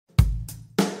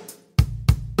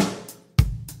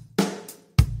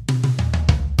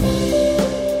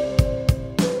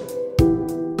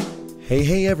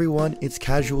Hey everyone, it's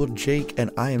Casual Jake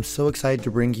and I am so excited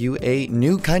to bring you a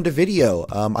new kind of video.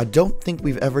 I don't think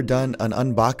we've ever done an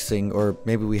unboxing, or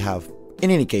maybe we have. In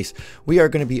any case, we are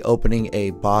going to be opening a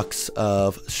box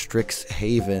of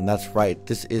Strixhaven. That's right,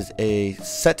 this is a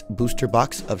set booster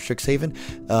box of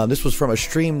Strixhaven. This was from a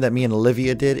stream that me and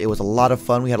Olivia did. It was a lot of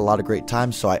fun. We had a lot of great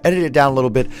times, so I edited it down a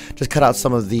little bit, just cut out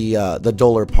some of the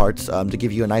duller parts to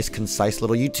give you a nice, concise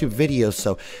little YouTube video.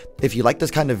 So if you like this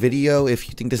kind of video, if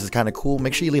you think this is kind of cool,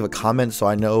 make sure you leave a comment so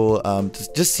I know,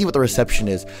 just see what the reception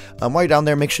is. While you're down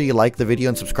there, make sure you like the video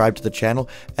and subscribe to the channel,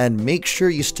 and make sure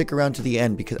you stick around to the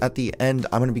end, because at the end,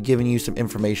 I'm going to be giving you some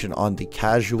information on the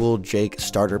Casual Jake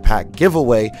Starter Pack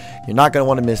giveaway. You're not going to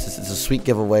want to miss this. It's a sweet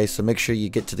giveaway, so make sure you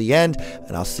get to the end,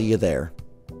 and I'll see you there.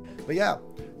 But yeah,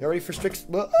 y'all ready for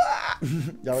Y'all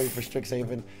ready for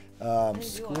Strixhaven?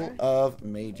 School of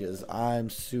Mages. I'm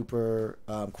super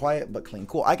quiet but clean.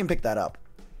 Cool. I can pick that up.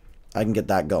 I can get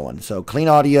that going. So clean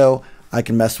audio. I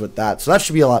can mess with that. So that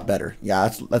should be a lot better. Yeah,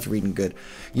 that's reading good.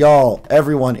 Y'all,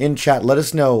 everyone in chat, let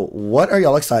us know, what are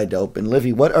y'all excited to open?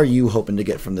 Livy, what are you hoping to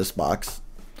get from this box?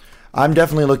 I'm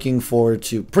definitely looking forward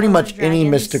to pretty much any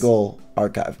mystical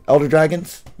archive. Elder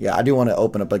Dragons? Yeah, I do want to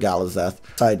open up a Galazeth.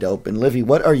 Excited to open. Livy,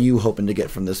 what are you hoping to get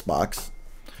from this box?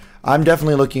 I'm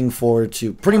definitely looking forward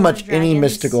to pretty much any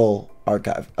mystical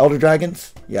archive. Elder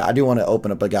Dragons? Yeah, I do want to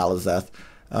open up a Galazeth.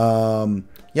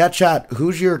 Yeah, chat,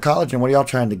 who's your college and what are y'all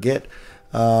trying to get?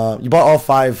 You bought all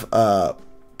 5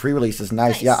 pre-releases.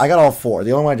 Nice. Yeah, I got all 4.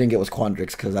 The only one I didn't get was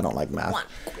Quandrix because I don't like math.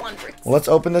 Quandrix. Well, let's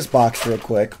open this box real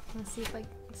quick. Let's see if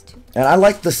it's 2. And I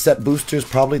like the set boosters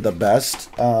probably the best.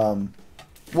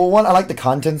 Well, one, I like the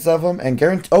contents of them, and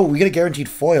we get a guaranteed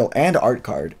foil and art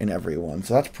card in every one,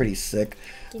 so that's pretty sick.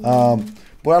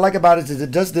 What I like about it is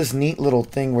it does this neat little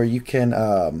thing where you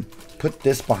can put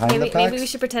this behind the packs. Maybe we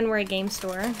should pretend we're a game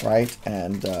store. Right,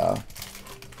 and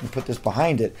you put this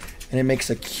behind it, and it makes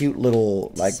a cute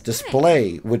little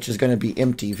display, which is going to be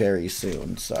empty very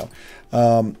soon. So,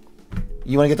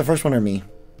 you want to get the first one or me?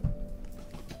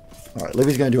 All right,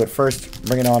 Livy's going to do it first.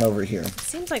 Bring it on over here.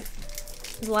 Seems like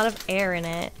there's a lot of air in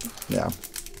it. Yeah.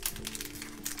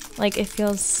 Like it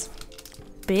feels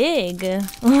big.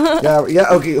 yeah.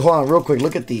 Okay, hold on, real quick.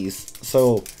 Look at these.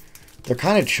 So they're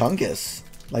kind of chungus.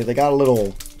 Like they got a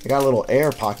little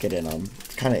air pocket in them.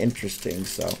 It's kind of interesting.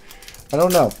 So I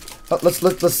don't know. Let's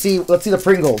see the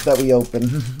Pringles that we open.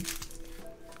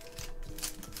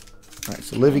 All right,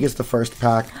 so Livy gets the first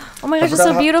pack. Oh my gosh, it's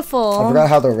so beautiful. I forgot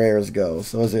how the rares go.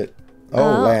 So is it?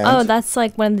 Oh, land. Oh, that's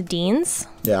like one of the deans.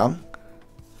 Yeah.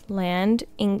 Land.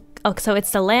 Oh, so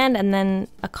it's the land and then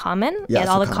a common. Yeah,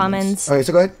 all the commons. Okay,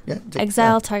 so go ahead. Yeah.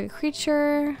 Exile target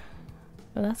creature.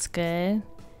 Oh, that's good.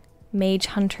 Mage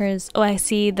Hunters. Oh, I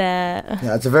see the...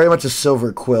 Yeah, it's very much a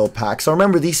Silver Quill pack. So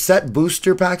remember, these set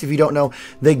booster packs, if you don't know,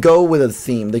 they go with a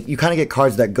theme. You kind of get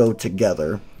cards that go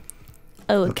together.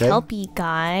 Oh, okay. Kelpie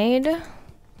Guide.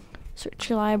 Search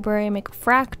your library, make a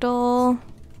fractal.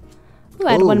 Ooh,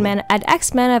 add 1 mana. Add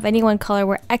X mana of any one color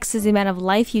where X is the amount of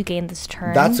life you gain this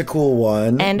turn. That's a cool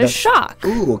one. And a shock.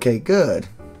 Ooh, okay, good.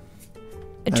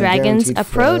 A Dragon's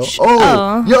Approach.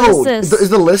 Oh, yo, is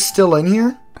the list still in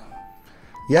here?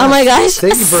 Yes, oh my gosh,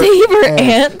 Saber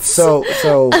Ants. So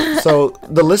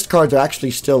the list cards are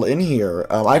actually still in here.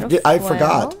 I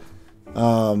forgot.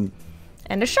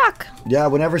 And a shock. Yeah,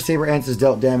 whenever Saber Ants is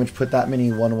dealt damage, put that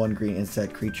many 1/1 green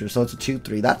insect creature. So it's a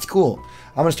 2/3. That's cool.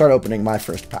 I'm gonna start opening my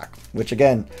first pack, which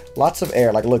again, lots of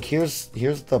air. Like, look, here's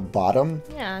the bottom.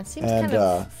 Yeah, it seems kind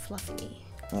of fluffy.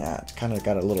 Yeah, it's kind of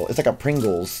got a little. It's like a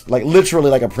Pringles, like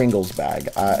literally like a Pringles bag.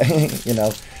 You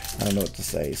know, I don't know what to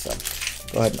say. So.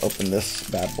 Go ahead and open this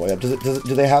bad boy up. Do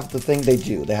they have the thing? They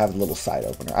do. They have a little side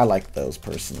opener. I like those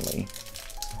personally.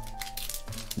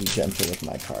 Be gentle with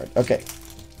my card. Okay.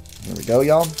 Here we go,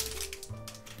 y'all.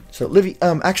 So, Livy,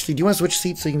 actually, do you want to switch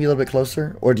seats so you can be a little bit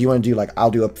closer? Or do you want to do, like,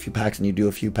 I'll do a few packs and you do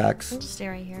a few packs? I'll just stay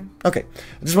right here. Okay.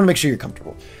 I just want to make sure you're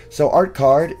comfortable. So, art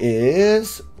card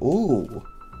is... Ooh.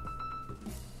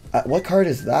 What card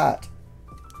is that?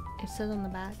 It says on the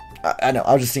back. I know.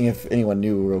 I was just seeing if anyone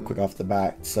knew real quick off the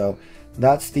bat. So...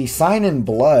 That's the Sign in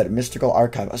Blood Mystical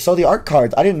Archive. So the art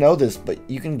cards, I didn't know this, but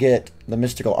you can get the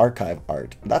Mystical Archive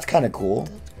art. That's kind of cool.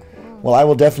 That's cool. Well, I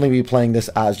will definitely be playing this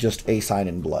as just a Sign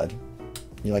in Blood.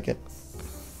 You like it?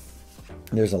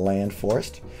 There's a land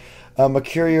forest.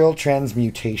 Mercurial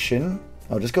Transmutation.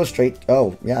 Oh, just go straight.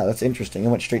 Oh, yeah, that's interesting. It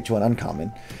went straight to an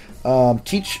uncommon.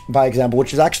 Teach by Example,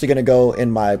 which is actually going to go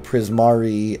in my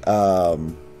Prismari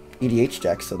EDH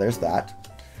deck. So there's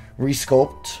that.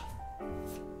 Resculpt.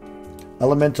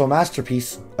 Elemental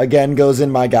Masterpiece again goes in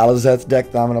my Galazeth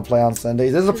deck that I'm gonna play on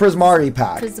Sundays. This is a Prismari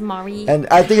pack. Prismari. And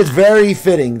I think it's very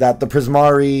fitting that the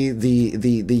Prismari,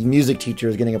 the music teacher,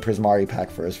 is getting a Prismari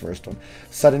pack for his first one.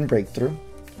 Sudden Breakthrough.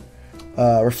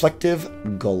 Reflective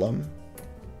Golem.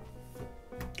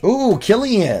 Ooh,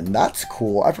 Killian. That's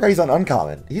cool. I forgot he's on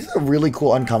Uncommon. He's a really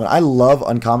cool Uncommon. I love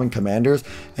Uncommon commanders,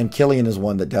 and Killian is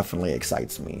one that definitely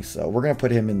excites me. So we're gonna put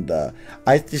him in the.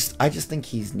 I just think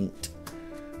he's neat.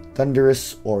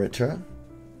 Thunderous Orator.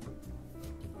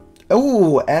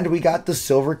 Oh, and we got the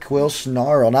Silver Quill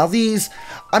Snarl. Now these,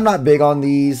 I'm not big on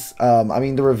these. I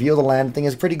mean, the Reveal the Land thing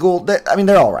is pretty cool.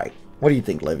 They're all right. What do you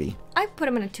think, Livy? I put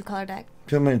them in a 2-color deck.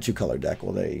 Put them in a 2-color deck.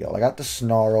 Well, there you go. I got the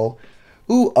Snarl.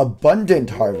 Ooh, Abundant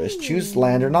Harvest. Choose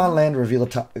land or non-land. Reveal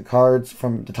the cards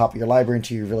from the top of your library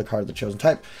until you reveal a card of the chosen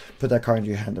type. Put that card into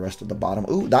your hand, the rest at the bottom.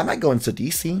 Ooh, that might go into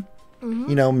DC.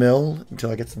 You know, mill until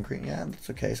I get some green. Yeah,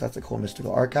 that's okay. So that's a cool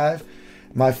mystical archive.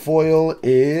 My foil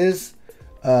is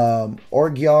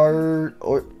Orgyar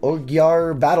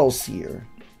Battleseer.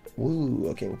 Ooh,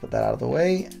 okay, we'll put that out of the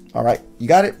way. All right, you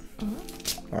got it?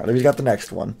 All right, Libby's got the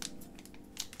next one.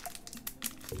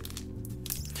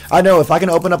 I know if I can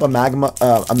open up a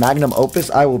magnum opus,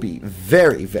 I will be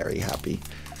very, very happy.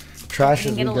 Trash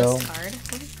as we go. List card.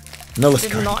 No list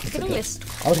Did card. not get a list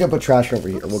card. I was gonna put trash over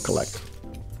here. We'll collect.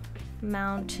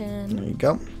 Mountain. There you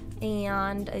go.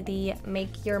 And the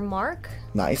Make Your Mark.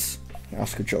 Nice. I'll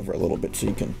scooch over a little bit so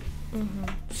you can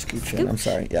scooch in. I'm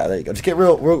sorry. Yeah, there you go. Just get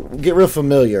real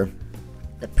familiar.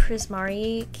 The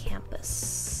Prismari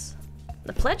Campus.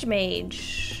 The Pledge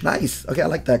Mage. Nice. Okay, I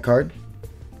like that card.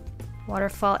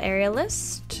 Waterfall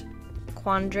Aerialist.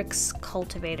 Quandrix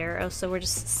Cultivator. Oh, so we're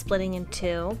just splitting in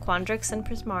two. Quandrix and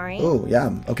Prismari. Oh, yeah.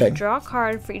 Okay. Draw a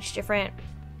card for each different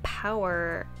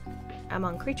power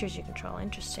among creatures you control.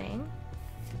 Interesting.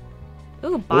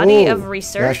 Ooh, Body of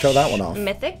Research. Yeah, show that one off.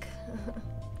 Mythic.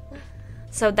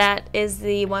 So that is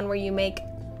the one where you make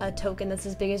a token that's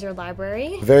as big as your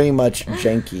library. Very much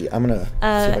janky. I'm gonna.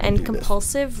 And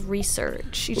Compulsive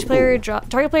Research. Each player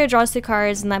target player draws 2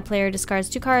 cards, and that player discards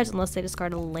 2 cards unless they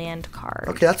discard a land card.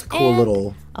 Okay, that's a cool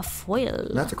little. A foil.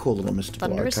 That's a cool little mystical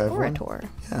Thunderous archive Orator. one.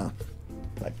 Yeah.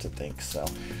 I like to think so.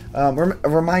 A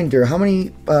reminder: how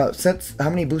many sets? How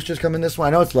many boosters come in this one?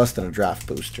 I know it's less than a draft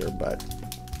booster, but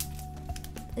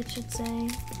it should say.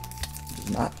 It's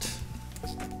not.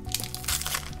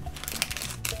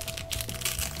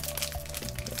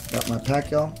 Got my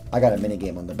pack, y'all. I got a mini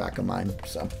game on the back of mine,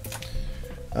 so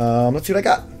let's see what I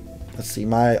got. Let's see.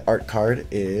 My art card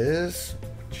is.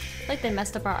 Like they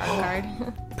messed up our art card.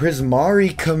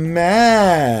 Prismari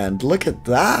Command. Look at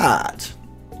that.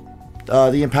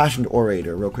 The Impassioned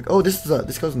Orator, real quick. Oh, this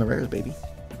goes in the rares, baby.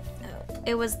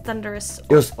 It was Thunderous.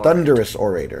 It was Thunderous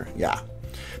Orator, yeah.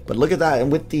 But look at that, and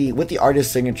with the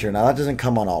artist signature. Now that doesn't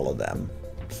come on all of them,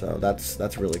 so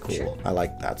that's really cool. Sure. I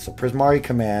like that. So Prismari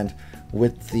Command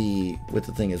with the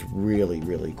thing is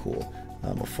really cool.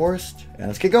 A forest, and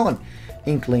let's get going.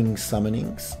 Inkling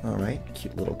Summonings. All right,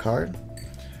 cute little card.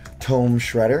 Tome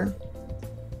Shredder.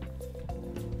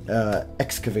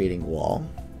 Excavating Wall.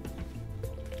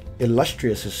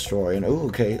 Illustrious Historian. Oh,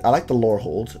 okay. I like the lore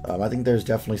hold. I think there's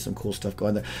definitely some cool stuff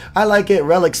going there. I like it.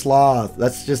 Relic Sloth.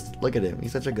 That's just, look at him.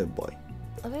 He's such a good boy.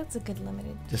 I think it's a good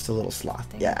limited. Just a little sloth.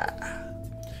 Thing. Yeah.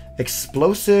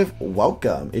 Explosive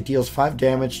Welcome. It deals 5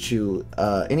 damage to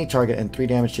any target and 3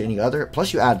 damage to any other.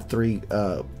 Plus you add 3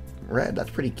 red.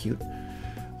 That's pretty cute.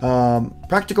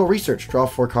 Practical Research. Draw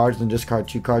 4 cards and discard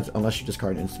 2 cards unless you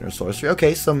discard instant or sorcery.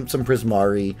 Okay, some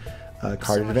Prismari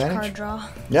card advantage. Card draw.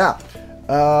 Yeah.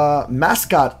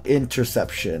 Mascot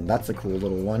Interception. That's a cool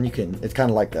little one. It's kind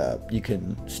of like you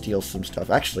can steal some stuff.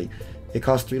 Actually, it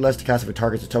costs 3 less to cast if it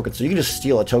targets a token, so you can just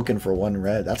steal a token for 1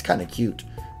 red. That's kind of cute.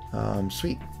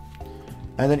 Sweet.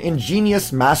 And then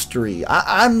Ingenious Mastery.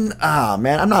 I'm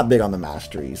not big on the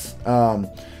masteries. The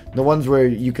ones where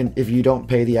you can, if you don't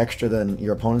pay the extra, then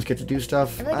your opponents get to do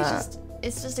stuff. I feel like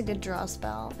it's just a good draw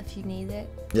spell if you need it.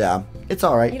 Yeah, it's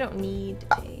all right. You don't need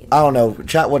paid. I don't know.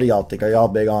 Chat, what do y'all think? Are y'all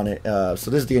big on it?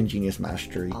 So this is the Ingenious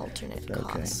Mastery. Alternate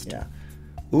cost. Yeah.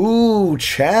 Ooh,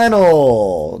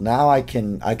 channel. Now I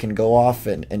can go off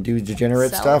and do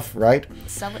degenerate stuff, right?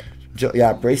 Sell it.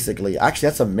 Yeah, basically. Actually,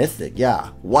 that's a mythic. Yeah.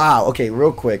 Wow. Okay,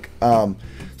 real quick. So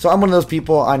I'm one of those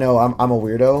people. I know I'm a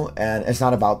weirdo, and it's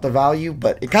not about the value,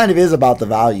 but it kind of is about the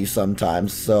value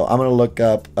sometimes. So I'm gonna look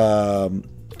up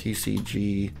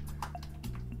TCG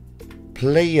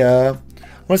player.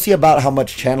 I want to see about how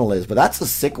much channel is, but that's a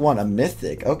sick one, a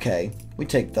mythic. Okay, we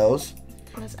take those.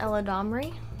 That's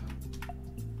Eladamri.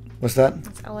 What's that?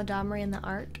 That's Eladamri in the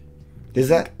art. Is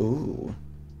that? Ooh,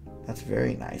 that's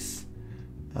very nice.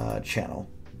 Channel.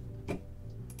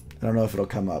 I don't know if it'll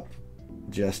come up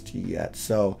just yet.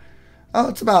 So, oh,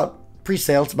 it's about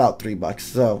pre-sale. It's about $3.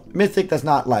 So Mythic, that's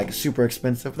not like super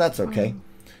expensive. But that's okay.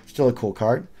 Still a cool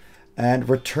card. And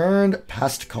Returned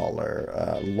Pest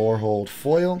Caller, Lorehold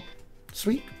foil.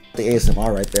 Sweet. The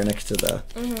ASMR right there next to the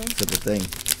thing.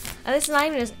 This is not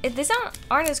even as, these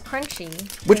aren't as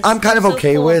crunchy. Which I'm kind of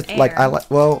okay with. Like I like.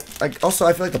 Well, like also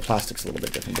I feel like the plastic's a little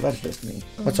bit different, but that's just me.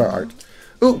 What's our art?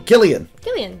 Ooh, Gillian.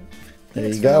 Gillian. There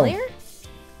you go. Familiar.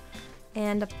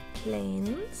 And a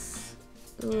planes.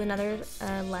 Ooh, another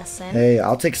lesson. Hey,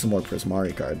 I'll take some more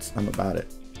Prismari cards. I'm about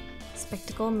it.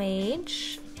 Spectacle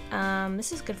Mage.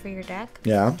 This is good for your deck.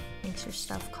 Yeah. Makes your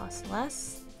stuff cost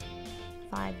less.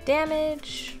 5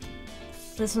 damage.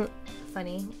 This one,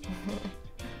 funny.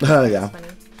 Yeah. Funny.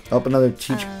 Oh, another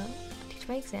teach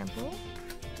by example.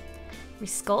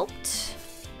 Resculpt.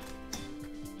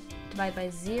 Divide by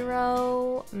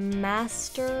 0.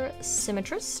 Master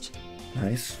Symmetrist.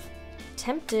 Nice.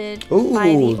 Tempted Ooh, by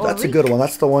the that's a good one.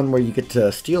 That's the one where you get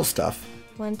to steal stuff.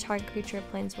 One target creature,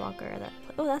 planeswalker.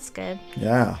 Oh, that's good.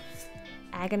 Yeah.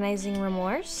 Agonizing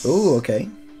Remorse. Ooh, okay.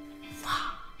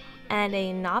 And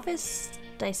a Novice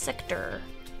Dissector.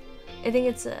 I think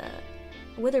it's a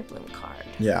Witherbloom card.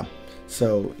 Yeah.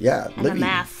 So, yeah. And a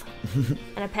math.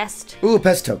 And a pest. Ooh, a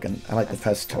pest token. I like the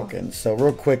pest token. So,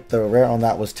 real quick, the rare on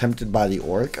that was Tempted by the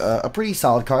Orc. A pretty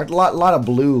solid card. A lot of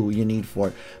blue you need for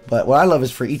it. But what I love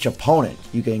is for each opponent,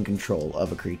 you gain control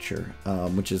of a creature,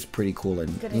 which is pretty cool.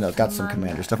 And, you know, it's got some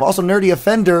commander stuff. Also, Nerdy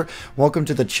Offender, welcome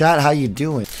to the chat. How you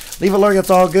doing? Leave a lurk. It's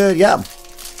all good. Yeah.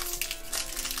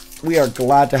 We are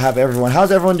glad to have everyone.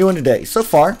 How's everyone doing today? So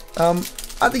far,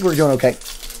 I think we're doing okay.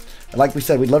 Like we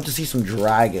said, we'd love to see some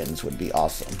dragons. Would be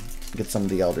awesome. Get some of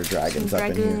the elder dragons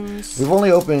up in here. We've only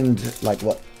opened like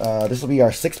what? This will be our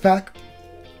 6-pack.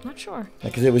 Not sure.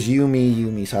 Because it was you,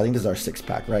 me. So I think this is our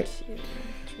 6-pack, right?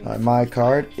 My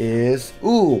card is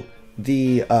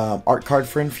the art card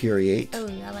for Infuriate. Oh,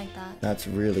 I like that. That's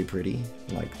really pretty.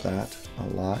 I like that a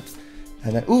lot.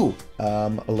 And then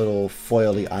a little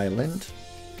foily island.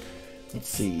 Let's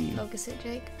see. Focus it,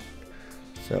 Jake.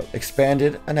 So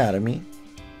Expanded Anatomy.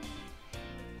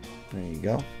 There you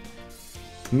go.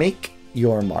 Make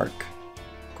Your Mark.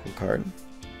 Cool card.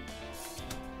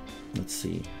 Let's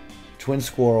see. Twin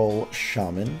Squirrel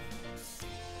Shaman.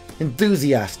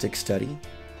 Enthusiastic Study.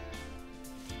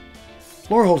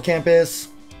 Lorehold Campus.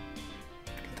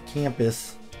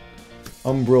 Campus.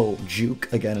 Umbral Juke.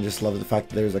 Again, I just love the fact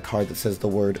that there's a card that says the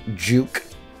word Juke.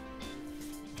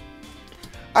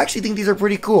 I actually think these are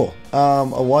pretty cool. A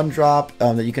 1-drop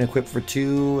that you can equip for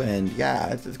 2, and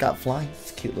yeah, it's got flying.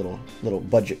 It's a cute little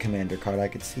budget commander card I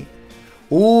could see.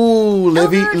 Ooh,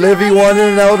 Livy wanted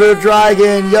an Elder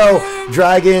Dragon. Yo,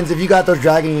 dragons, if you got those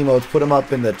dragon emotes, put them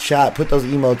up in the chat. Put those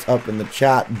emotes up in the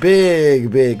chat.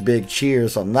 Big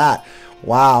cheers on that.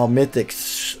 Wow, Mythic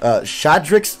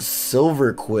Shadrix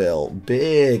Silverquill.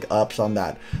 Big ups on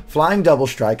that. Flying Double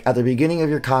Strike. At the beginning of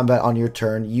your combat on your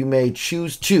turn, you may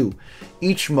choose 2.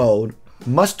 Each mode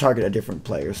must target a different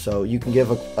player. So you can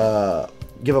give a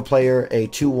player a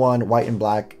 2/1 white and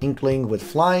black Inkling with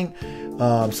flying.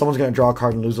 Someone's going to draw a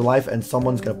card and lose a life, and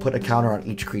someone's going to put a counter on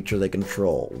each creature they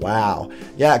control. Wow.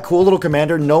 Yeah, cool little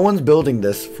commander. No one's building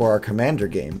this for our commander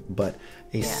game, but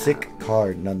a sick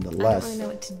card nonetheless. I don't really know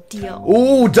what to deal.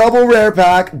 Ooh, double rare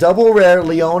pack. Double rare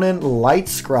Leonin Light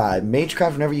Scribe.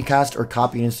 Magecraft, whenever you cast or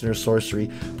copy an instant or sorcery,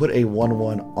 put a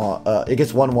 1/1 on. It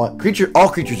gets 1/1. All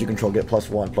creatures you control get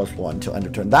 +1/+1 till end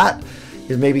of turn. That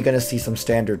is maybe going to see some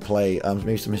standard play,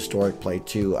 maybe some historic play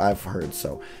too, I've heard.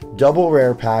 So, double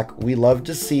rare pack. We love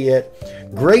to see it.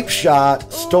 Grape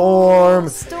Shot. Storm.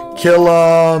 Kill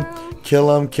him.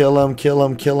 Kill him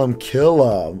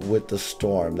with the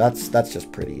storm. That's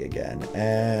just pretty again.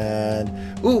 And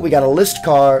ooh, we got a list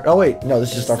card. Oh wait, no,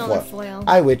 this is just our foil.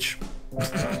 I witch.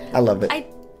 I love it.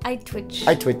 I twitch.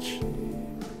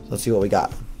 Let's see what we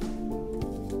got.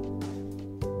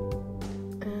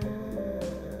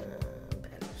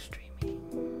 Better streaming.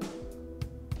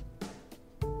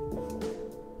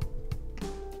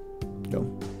 Go.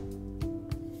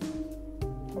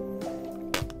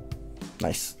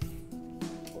 Nice.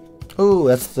 Ooh,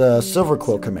 that's the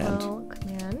Silverquill command.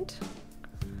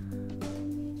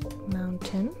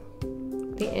 Mountain.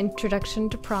 The Introduction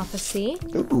to Prophecy.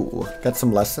 Ooh, got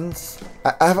some lessons.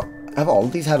 Have all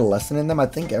of these had a lesson in them? I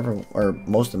think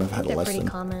most of them have had a lesson. They're pretty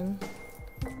common.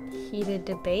 Heated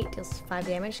Debate deals 5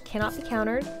 damage. Cannot be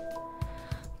countered.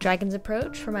 Dragon's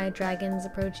Approach for my Dragon's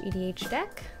Approach EDH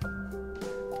deck.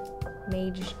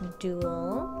 Mage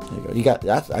Duel. There you go.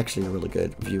 That's actually a really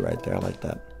good view right there. I like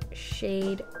that.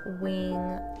 Shade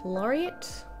Wing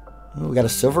Laureate. Ooh, we got a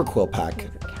Silverquill pack.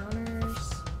 Counters.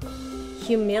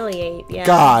 Humiliate, yeah.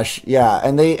 Gosh, yeah.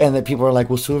 And the people are like,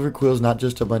 well, Silver Quill's not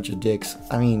just a bunch of dicks.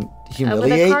 I mean,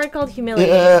 humiliate. With a card called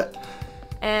Humiliate.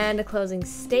 And a closing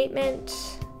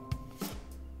statement.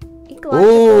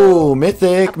 Ooh,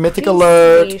 mythic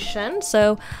alert.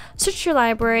 So, search your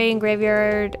library and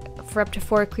graveyard for up to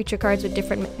 4 creature cards with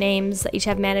different names that each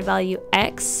have mana value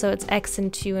X. So it's X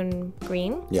and 2 in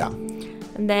green. Yeah.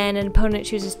 And then an opponent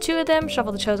chooses 2 of them,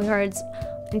 shuffle the chosen cards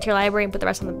into your library and put the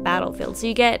rest on the battlefield. So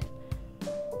you get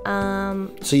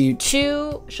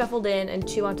 2 shuffled in and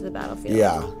 2 onto the battlefield.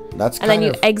 Yeah, that's and then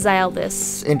you exile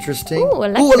this. Interesting. Ooh,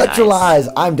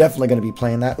 electrolyze. I'm definitely going to be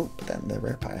playing that. Ooh, but then the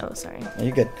rare pie. Oh, sorry. No,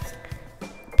 you're good.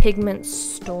 Pigment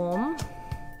Storm.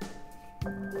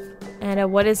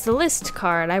 And what is the list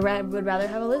card? I would rather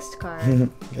have a list card.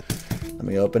 Let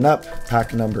me open up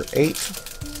pack number 8.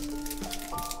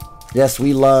 Yes,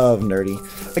 we love nerdy.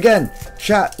 Again,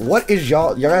 chat, what is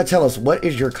y'all gotta tell us, what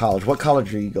is your college? What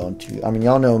college are you going to? I mean,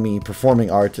 y'all know me, performing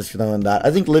arts, just knowing that.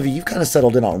 I think, Livy, you've kind of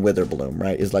settled in on Witherbloom,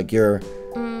 right? Is like your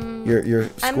school,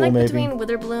 I'm like maybe? between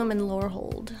Witherbloom and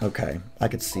Lorehold. Okay, I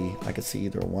could see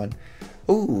either one.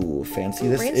 Ooh, fancy.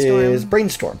 This Brainstorm. is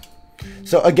Brainstorm.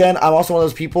 So again, I'm also one of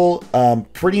those people,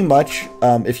 pretty much,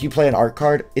 if you play an art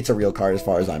card, it's a real card as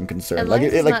far as I'm concerned. As long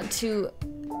as it's not too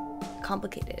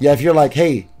complicated. Yeah, if you're like,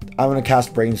 hey, I'm going to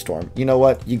cast Brainstorm. You know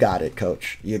what? You got it,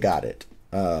 coach. You got it.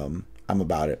 I'm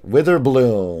about it.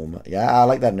 Witherbloom. Yeah, I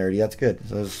like that, nerdy. That's good.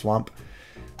 So there's a swamp.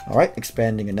 All right,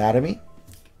 expanding anatomy.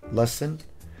 Lesson.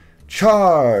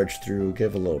 Charge through.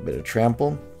 Give a little bit of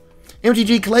trample.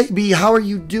 MTG Clayby, how are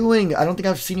you doing? I don't think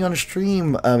I've seen you on a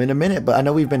stream in a minute, but I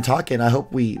know we've been talking. I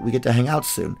hope we get to hang out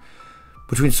soon.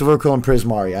 Between Silverquill and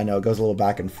Prismari, I know it goes a little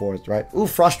back and forth, right? Ooh,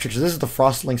 Frost Trickster. This is the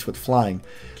Frost Lynx with flying.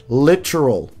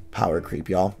 Literal power creep,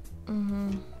 y'all.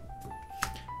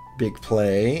 Big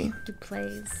play. Big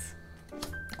plays.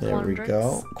 There we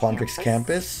go. Quandrix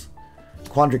Campus.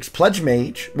 Quandrix Pledge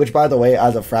Mage, which, by the way,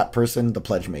 as a frat person, the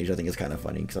Pledge Mage I think is kind of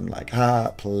funny because I'm like,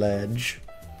 pledge.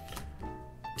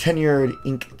 Tenured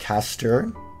Ink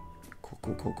Caster.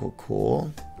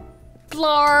 Cool.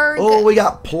 Plarg. Oh, we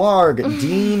got Plarg,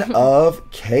 Dean of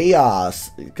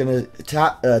Chaos. Gonna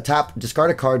tap,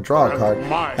 discard a card, draw a card,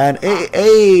 and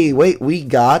wait, we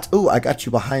got. Oh, I got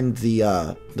you behind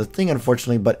the thing,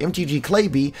 unfortunately. But MTG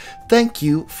Clayby, thank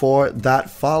you for that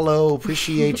follow.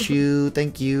 Appreciate you.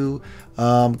 Thank you.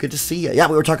 Good to see you. Yeah,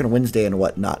 we were talking Wednesday and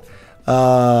whatnot.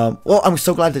 Well, I'm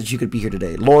so glad that you could be here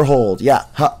today. Lorehold, yeah,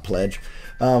 pledge.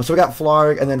 So we got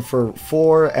Flarg, and then for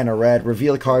 4 and a red,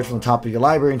 reveal cards from the top of your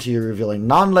library until you reveal a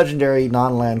non-legendary,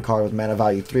 non-land card with mana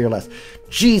value 3 or less.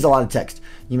 Jeez, a lot of text.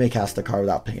 You may cast the card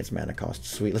without paying its mana cost.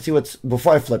 Sweet. Let's see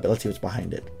before I flip it, let's see what's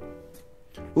behind it.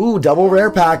 Ooh, double rare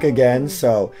pack again.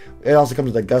 So it also comes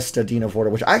with Augusta, Dean of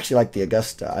Order, which I actually like the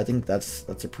Augusta. I think that's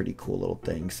a pretty cool little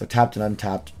thing. So tapped and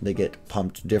untapped, they get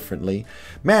pumped differently.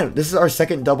 Man, this is our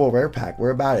second double rare pack.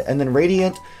 We're about it. And then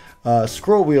Radiant.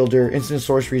 Scroll Wielder, instant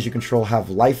sorceries you control have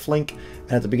lifelink,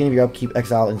 and at the beginning of your upkeep,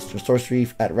 exile instant sorcery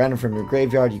at random from your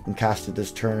graveyard. You can cast it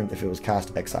this turn. If it was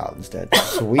cast, exile instead.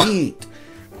 Sweet.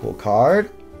 Cool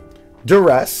card.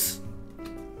 Duress.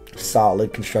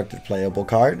 Solid constructed playable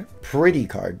card. Pretty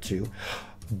card too.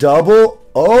 Double.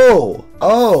 Oh.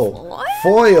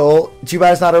 Foil. Too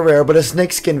bad it's not a rare, but a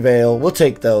Snakeskin Veil. We'll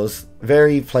take those.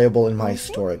 Very playable in my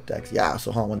historic decks. Yeah,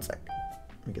 so hold on one sec.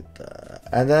 Let me get the...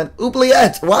 And then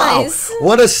Oubliette. Wow. Nice.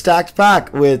 What a stacked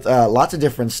pack with lots of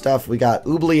different stuff. We got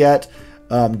Oubliette,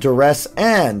 Duress,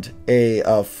 and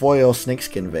a foil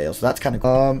Snakeskin Veil. So that's kind of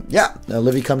cool. Yeah,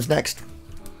 Livy comes next.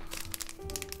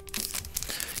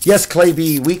 Yes,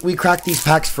 Clayby, we cracked these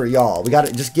packs for y'all. We got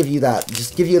to just give you that.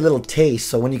 Just give you a little taste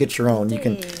so when you get your own, you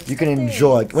can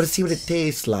enjoy. Want to see what it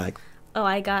tastes like. Oh,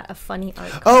 I got a funny art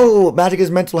card. Oh, Magic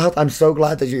is Mental Health. I'm so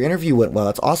glad that your interview went well.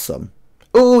 That's awesome.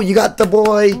 Oh, you got the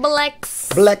boy.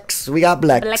 Blex. We got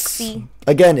Blex. Blexy.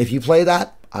 Again, if you play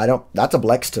that, that's a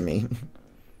Blex to me.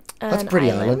 That's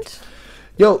pretty island.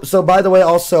 Yo, so by the way,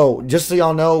 also, just so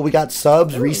y'all know, we got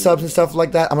subs, resubs, and stuff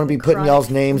like that. I'm going to be putting y'all's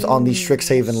names on these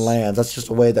Strixhaven lands. That's just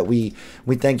a way that we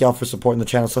thank y'all for supporting the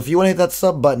channel. So if you want to hit that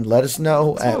sub button, let us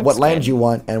know what land you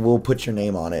want, and we'll put your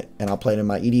name on it. And I'll play it in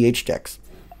my EDH decks.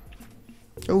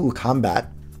 Ooh, Combat,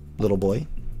 little boy.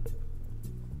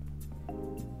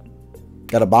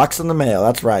 Got a box in the mail,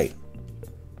 that's right.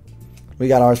 We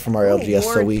got ours from our LGS,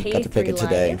 so we got to pick it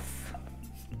today.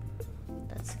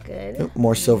 That's good.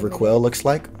 More Silver Quill, looks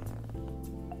like.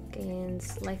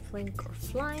 Gains lifelink or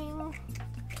flying.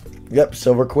 Yep,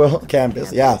 Silver Quill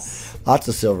Campus. Yeah, lots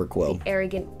of Silver Quill. The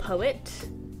Arrogant Poet.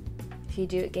 If you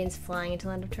do, it gains flying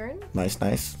until end of turn. Nice.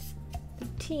 The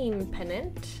Team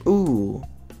Pennant. Ooh,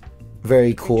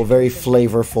 very cool, very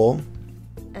flavorful.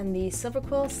 And the Silver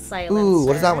Quill Silencer. Ooh,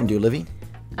 what does that one do, Livy?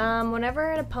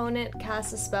 Whenever an opponent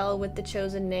casts a spell with the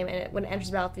chosen name, and when it enters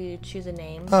the battlefield, you choose a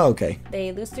name. Oh, okay.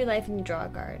 They lose 3 life and you draw a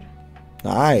card.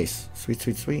 Nice. Sweet,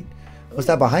 sweet, sweet. What's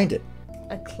that behind it?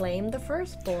 Acclaim the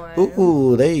Firstborn.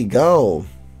 Ooh, there you go.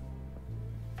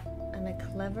 And a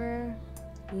clever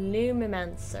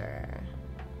Lumimancer.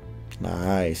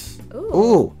 Nice.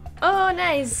 Ooh. Oh,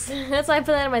 nice. That's why I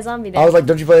put that in my zombie deck. I was like,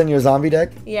 don't you put it in your zombie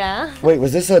deck? Yeah. Wait,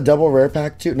 was this a double rare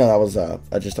pack too? No, that was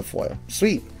just a foil.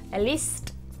 Sweet. A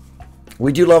list.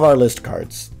 We do love our list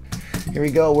cards. Here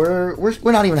we go. We're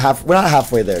not even we're not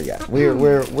halfway there yet.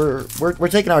 We're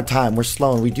taking our time. We're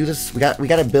slow, and we do this. We got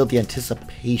to build the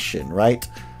anticipation, right?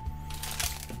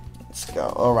 Let's go.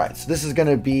 All right. So this is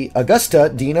gonna be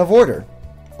Augusta, Dean of Order,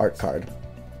 art card.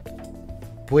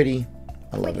 Witty.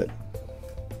 I love it.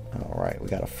 All right. We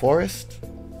got a forest.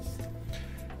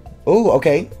 Oh,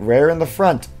 okay. Rare in the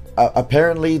front.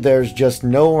 Apparently, there's just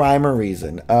no rhyme or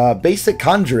reason. Basic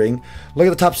conjuring. Look at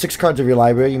the top 6 cards of your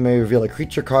library. You may reveal a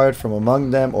creature card from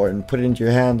among them or put it into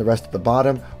your hand, the rest at the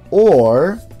bottom.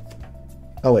 Or...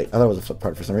 Oh, wait. I thought it was a flip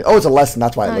card for some reason. Oh, it's a lesson.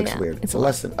 That's why it looks weird. It's a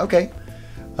lesson. Okay.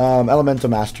 Elemental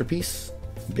Masterpiece.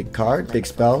 Big card. Big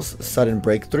spells. Sudden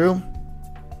Breakthrough.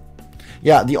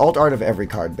 Yeah, the alt art of every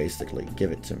card, basically.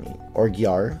 Give it to me.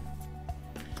 Orgyar.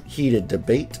 Heated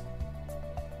Debate.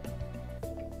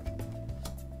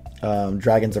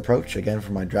 Dragon's Approach, again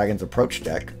for my Dragon's Approach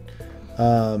deck.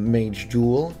 Mage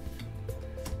Duel.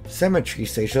 Symmetry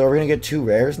Sage. So we're going to get 2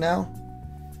 rares now.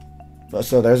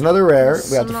 So there's another rare.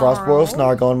 We got the Frostboil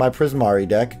Snargle in my Prismari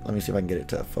deck. Let me see if I can get it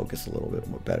to focus a little bit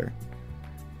more better.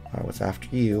 Alright, what's after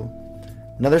you?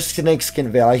 Another Snakeskin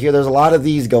Veil. I hear there's a lot of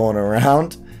these going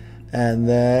around. And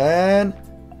then...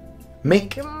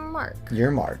 Make your mark. Your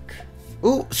mark.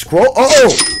 Ooh, scroll.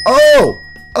 Oh!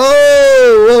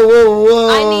 Whoa, whoa, whoa.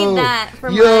 I need that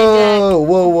for my deck.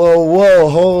 Whoa.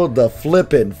 Hold the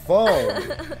flippin' phone.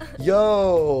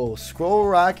 Yo, scroll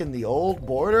rack in the old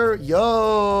border.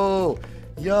 Yo.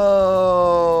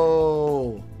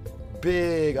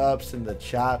 Big ups in the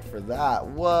chat for that.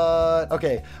 What?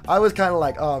 Okay, I was kind of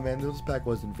like, oh man, this pack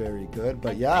wasn't very good,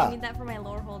 but yeah. I need that for my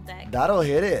lower hold deck. That'll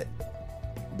hit it.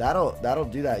 That'll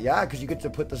do that. Yeah, because you get to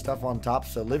put the stuff on top.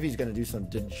 So Livy's gonna do some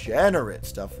degenerate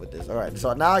stuff with this. All right,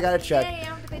 so now I gotta check. Yay, I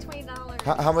have to pay $20.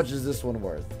 How much is this one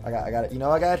worth? I got it. You know,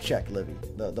 I gotta check, Livy.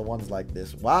 The ones like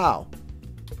this. Wow.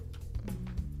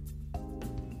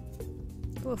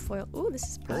 Ooh, a foil. Ooh, this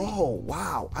is pretty. Oh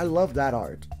wow, I love that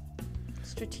art.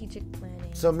 Strategic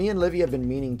planning. So me and Livy have been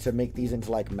meaning to make these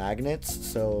into like magnets.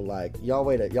 So like y'all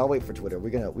wait for Twitter. We're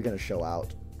gonna show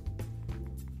out.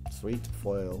 Sweet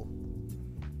foil.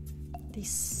 The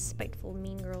Spiteful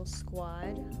Mean Girls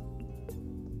Squad.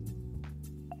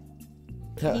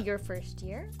 Eager First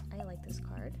Year. I like this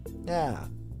card. Yeah.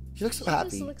 She looks so happy.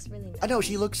 She just looks really nice. I know,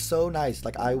 she looks so nice.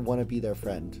 Like, I want to be their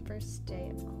friend. First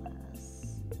day of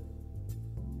class.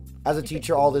 As a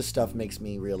teacher, all this stuff makes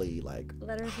me really, like...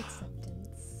 Letter of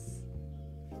Acceptance.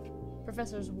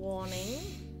 Professor's Warning.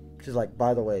 She's like,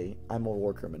 by the way, I'm a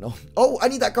war criminal. Oh, I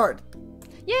need that card!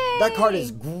 Yay! That card is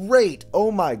great.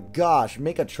 Oh my gosh.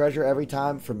 Make a treasure every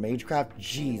time for Magecraft.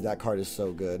 Jeez, that card is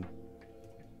so good.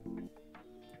 Do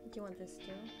you want this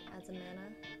too? Adds a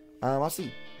mana. I'll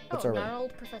see. What's our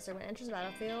Gnarled Professor. When it enters the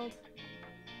battlefield,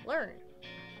 learn.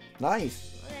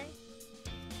 Nice. Okay.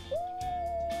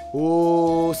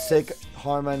 Ooh, sick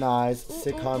harmonize.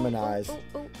 Sick harmonize.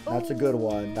 That's a good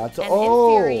one. That's a...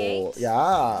 Infuriate. Yeah,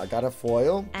 I got a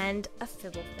foil. And a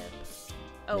Fibblethip.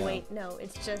 Oh, yeah. Wait. No,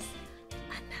 it's just...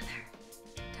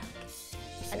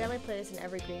 I definitely play this in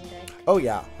every green deck. Oh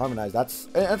yeah, harmonize. That's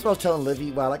what I was telling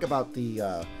Livy. What I like about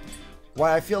the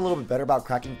why I feel a little bit better about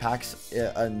cracking packs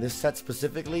in this set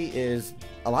specifically is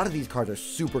a lot of these cards are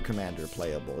super commander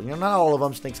playable. You know, not all of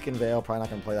them. Snakeskin Veil, probably not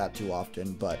gonna play that too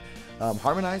often, but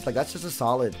harmonize, like that's just a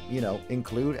solid, you know,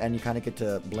 include, and you kind of get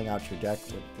to bling out your deck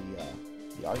with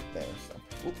the art there. So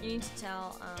you need to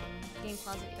tell Game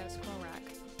Closet you got a scroll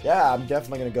rack. Yeah, I'm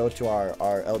definitely gonna go to our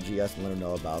LGS and let them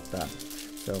know about that.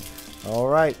 So, all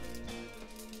right,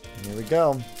 here we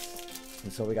go.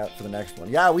 And so we got for the next one.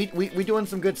 Yeah, we doing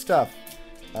some good stuff.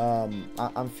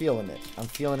 I'm feeling it. I'm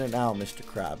feeling it now, Mr.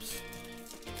 Krabs.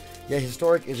 Yeah,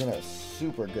 Historic is in a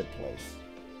super good place.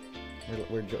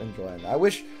 We're enjoying it. I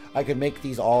wish I could make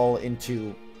these all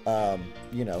into,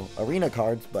 you know, arena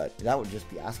cards, but that would just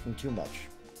be asking too much.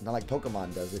 Not like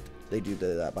Pokemon does it. They do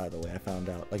that, by the way. I found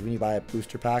out. Like when you buy a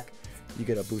booster pack, you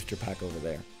get a booster pack over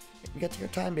there. You get to your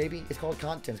time, baby. It's called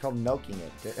content. It's called milking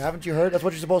it. Haven't you heard? That's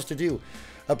what you're supposed to do.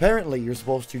 Apparently, you're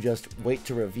supposed to just wait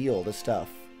to reveal the stuff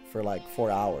for like 4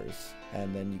 hours,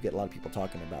 and then you get a lot of people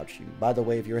talking about you. By the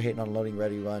way, if you're hating on Loading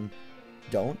Ready Run,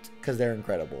 don't, because they're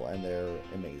incredible and they're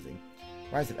amazing.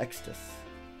 Rise of Extus.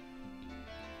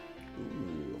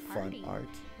 Ooh, fun art.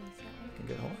 Can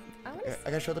get home. I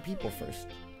gotta show the people first.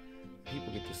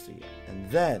 People get to see it, and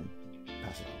then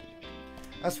pass it on to you.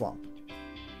 A swamp. Ooh,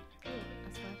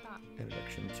 that's what I thought.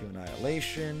 Introduction to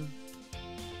Annihilation.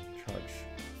 Charge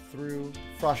through.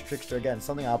 Frost Trickster again.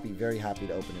 Something I'll be very happy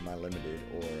to open in my limited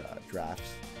or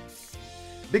drafts.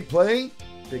 Big play.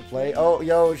 Big play. Oh,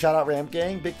 yo, shout out Ramp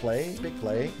Gang. Big play. Big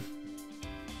play.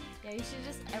 Yeah, you should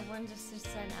just, everyone just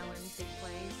send Ellen big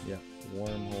plays. Yeah.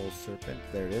 Wormhole Serpent.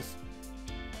 There it is.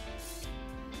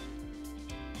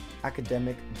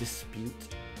 Academic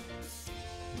Dispute.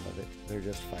 Love it. They're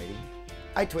just fighting.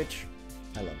 I twitch.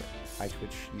 I love it. I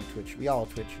twitch. You twitch. We all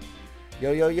twitch.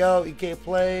 Yo, yo, yo. EK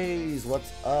plays.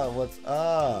 What's up? What's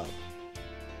up?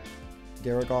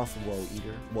 Daragoth Woe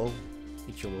Eater. Whoa.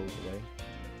 Eat your woes away.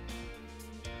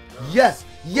 Yes!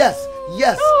 Yes!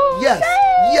 Yes! Yes!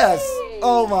 Yes!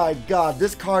 Oh my god.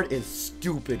 This card is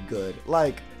stupid good.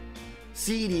 Like,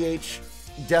 CEDH,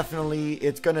 definitely,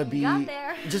 it's gonna be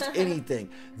just anything.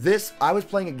 This, I was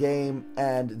playing a game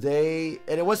and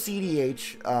it was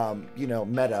CEDH, you know,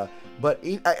 meta, but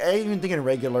I even think in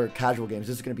regular casual games,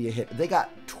 this is gonna be a hit. They got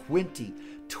 20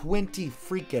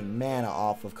 freaking mana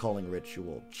off of Culling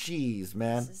Ritual. Jeez,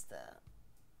 man. This is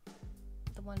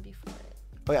the one before it.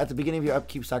 Oh yeah, at the beginning of your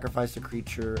upkeep, sacrifice a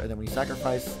creature, and then when you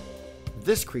sacrifice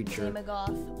this creature,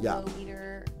 yeah,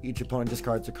 Eater. Each opponent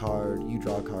discards a card, you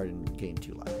draw a card, and gain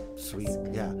 2 life. Sweet,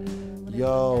 yeah.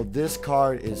 Yo, this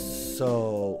card is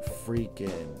so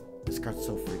freaking... This card's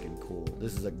so freaking cool.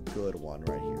 This is a good one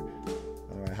right here.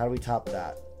 Alright, how do we top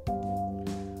that?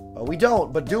 Oh, we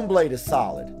don't, but Doomblade is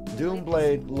solid.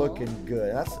 Doomblade looking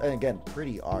good. That's, and again,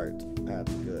 pretty art.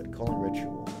 That's good. Culling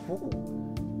Ritual. Ooh.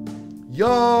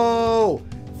 Yo!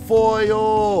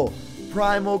 Foil!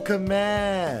 Primal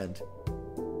Command!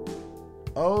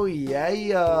 Oh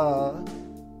yeah,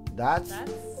 that's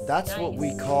nice. What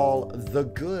we call the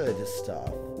good stuff.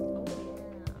 Oh,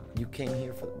 yeah. You came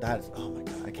here for that. Oh my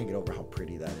god, I can't get over how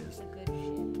pretty that is. The good shit.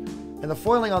 And the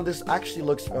foiling on this actually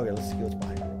looks. Okay, let's see what's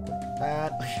behind it real quick.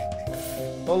 That.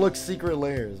 Oh look, secret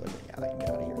layers. Okay, yeah, I can get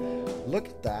out of here. Look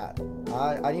at that.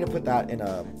 I need to put that in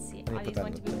a. Let's see. Are these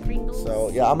going to be Pringles? So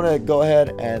yeah, I'm gonna go ahead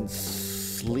and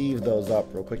sleeve those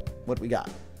up real quick. What we got?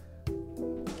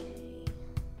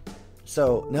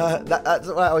 So, no, that's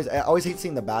what I always hate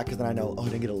seeing the back, because then I know, oh, I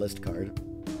didn't get a list card.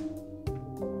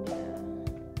 Yeah,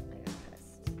 I got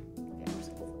pissed. Okay, I'm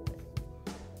just gonna flip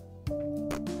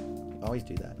it. Always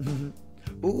do that.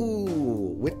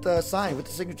 Ooh, with the sign, with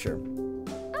the signature.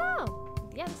 Oh,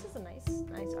 yeah, this is a nice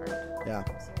art. Yeah,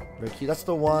 very cute. That's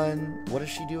the one, what does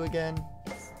she do again?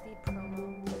 It's the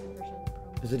promo, different version of the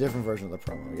promo. It's a different version of the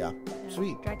promo, yeah.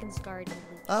 Sweet. Dragon's Guard.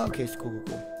 Oh, okay, so cool.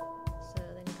 So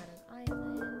then you got an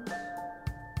island.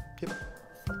 Yep.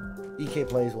 EK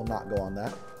plays will not go on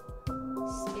that.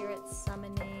 Spirit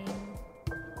Summoning.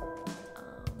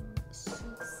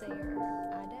 Soothsayer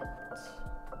Adept.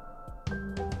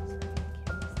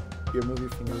 Here, move your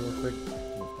finger real quick.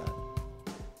 Move that.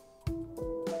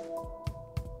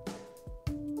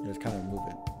 Yeah, just kind of move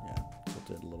it. Yeah, tilt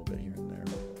it a little bit here and there. Let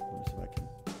me see if I can.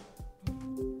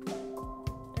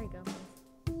 There you go.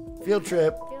 Field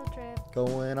trip. Field trip.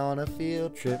 Going on a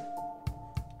field trip.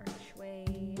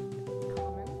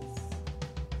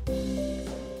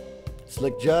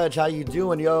 Slick Judge, how you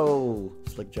doing, yo?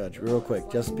 Slick Judge, real quick,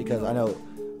 just because I know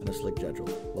Slick Judge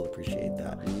will appreciate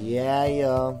that. Yeah,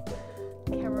 yo.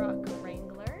 Karok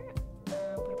Wrangler. Put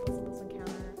a plus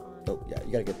encounter on. Oh yeah,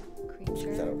 you gotta get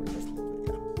creature. That over just a little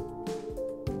bit,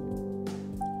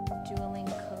 yeah. Dueling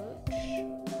Coach.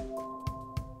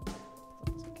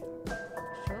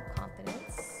 Show of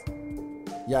Confidence.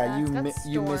 Yeah, you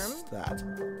missed that.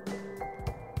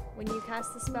 When you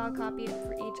cast the spell, copy it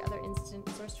for each other instant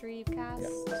sorcery you've cast.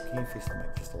 Yeah. Can you face the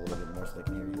mic just a little bit more so they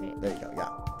can hear you? Okay. There you go, yeah.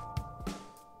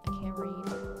 I can't read.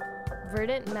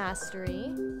 Verdant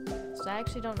Mastery. So I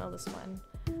actually don't know this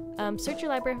one. Search your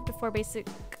library up to 4 basic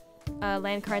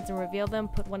land cards and reveal them.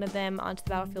 Put one of them onto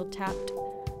the battlefield tapped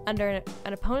under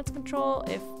an opponent's control.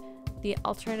 If the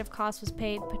alternative cost was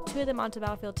paid, put 2 of them onto the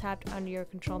battlefield tapped under your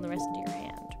control and the rest into your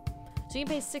hand. So you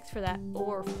can pay 6 for that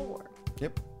or 4.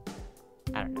 Yep.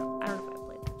 I don't know if I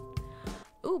played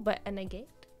that. Ooh, but a negate.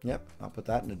 Yep, I'll put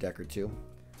that in a deck or 2.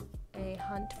 A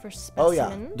hunt for specimens. Oh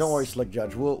yeah, don't worry, Slick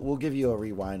Judge. We'll give you a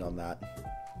rewind on that.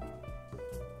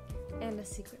 And a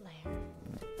secret lair.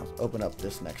 I'll open up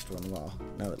this next one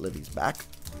now that Livy's back.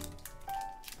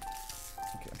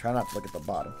 Okay, I'm trying not to look at the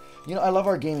bottom. You know, I love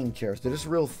our gaming chairs. They're just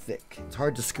real thick. It's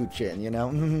hard to scooch in, you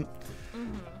know?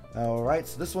 Alright,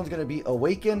 so this one's going to be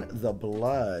Awaken the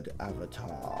Blood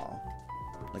Avatar.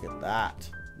 Look at that.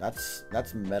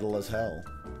 That's metal as hell.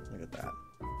 Look at that.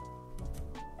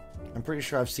 I'm pretty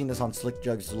sure I've seen this on Slick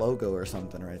Jug's logo or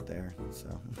something right there.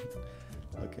 So,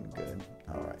 looking good.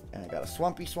 All right, and I got a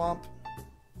Swampy Swamp.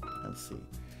 Let's see.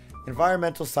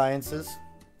 Environmental Sciences.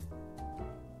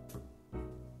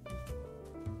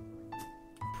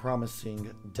 Promising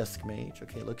Dusk Mage.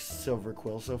 Okay, looks Silver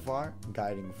Quill so far.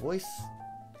 Guiding Voice.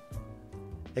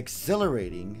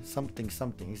 Exhilarating something.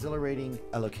 Exhilarating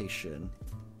Allocation.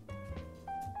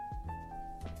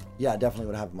 Yeah, definitely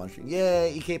would have a munchkin.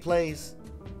 Yay, EK plays.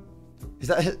 Is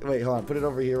that, wait, hold on, put it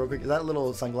over here real quick. Is that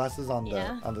little sunglasses on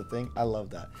the thing? I love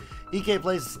that. EK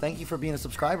plays, thank you for being a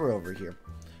subscriber over here.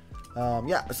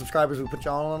 Yeah, subscribers, we put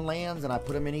y'all on lands and I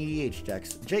put them in EDH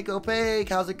decks. Jake Opaque,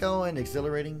 how's it going?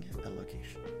 Exhilarating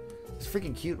Allocation. It's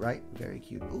freaking cute, right? Very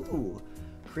cute. Ooh.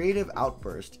 Creative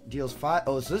Outburst deals 5.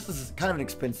 Oh, so this is kind of an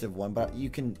expensive one, but you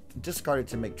can discard it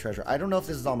to make treasure. I don't know if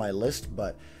this is on my list,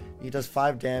 but it does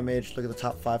 5 damage. Look at the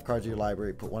top 5 cards of your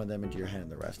library. Put one of them into your hand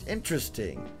and the rest.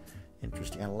 Interesting.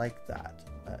 Interesting. I like that.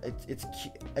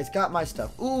 It's got my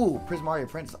stuff. Ooh, Prismaria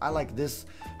Princess. I like this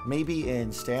maybe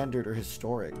in standard or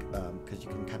historic because you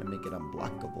can kind of make it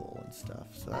unblockable and stuff.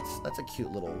 So that's a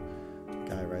cute little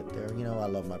guy right there. You know, I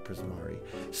love my Prismari.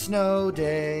 Snow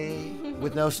Day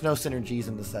with no snow synergies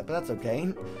in the set, but that's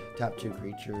okay. Tap 2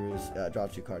 creatures, draw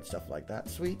 2 cards, stuff like that.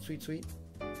 Sweet, sweet, sweet.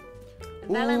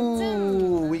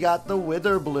 Ooh, we got the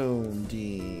Witherbloom,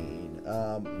 Dean.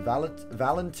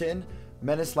 Valentin.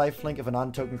 Menace lifelink. If a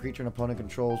non-token creature an opponent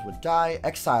controls would die,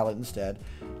 exile it instead.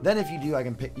 Then if you do,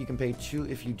 you can pay 2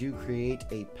 if you do create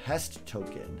a pest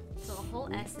token. So a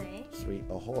whole essay. Sweet,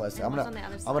 a whole essay. I'm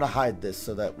gonna hide this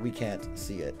so that we can't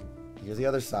see it. Here's the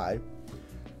other side.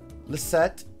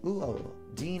 Lisette. Ooh, oh,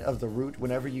 Dean of the Root.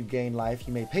 Whenever you gain life,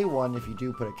 you may pay 1. If you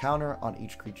do, put a counter on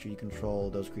each creature you control.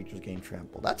 Those creatures gain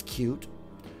trample. That's cute.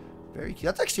 Very cute.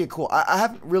 That's actually a cool. I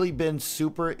haven't really been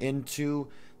super into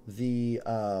the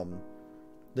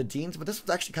Deans, but this was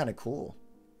actually kind of cool.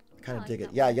 I kind of dig it.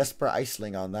 Yeah, Jesper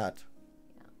Eisling on that.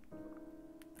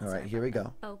 Yeah. All right, here we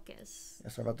go. Focus. Yeah,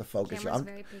 sorry about the focus. Camera's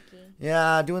very picky.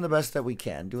 Yeah, doing the best that we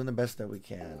can.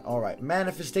 All right,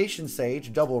 Manifestation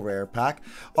Sage, double rare pack.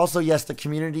 Also, yes, the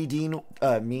Community Dean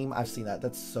meme. I've seen that.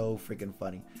 That's so freaking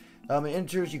funny. It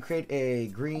enters, you create a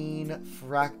green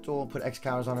fractal, put X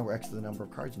counters on it, where X is the number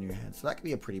of cards in your hand. So that could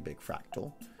be a pretty big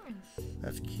fractal.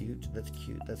 That's cute.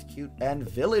 And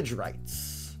Village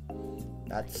Rites.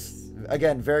 That's,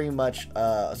 again, very much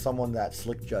someone that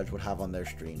Slick Judge would have on their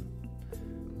stream.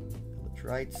 Village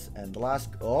Rites. And the last...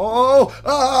 Oh,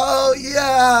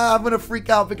 yeah! I'm going to freak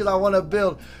out because I want to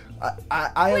build...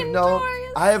 I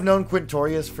have known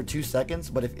Quintorius for 2 seconds,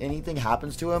 but if anything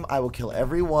happens to him, I will kill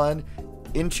everyone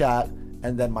in chat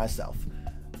and then myself.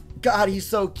 God, he's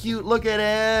so cute. Look at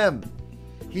him.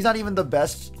 He's not even the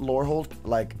best Lorehold,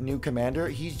 like, new commander.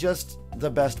 He's just the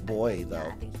best boy,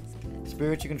 though.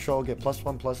 Spirit you control, get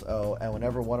 +1/+0, and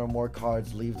whenever 1 or more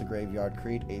cards leave the graveyard,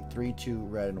 create a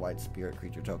 3/2 red and white spirit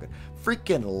creature token.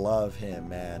 Freaking love him,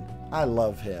 man. I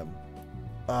love him.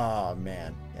 Oh,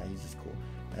 man. Yeah, he's just cool.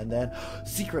 And then,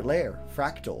 Secret Lair,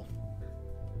 Fractal.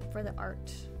 For the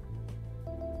art.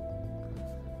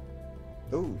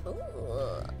 Ooh.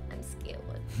 Ooh, I'm scared.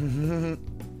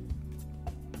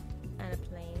 And a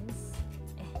planes.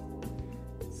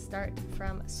 Start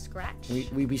from scratch.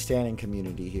 We be standing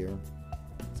community here.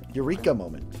 Eureka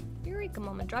moment. Eureka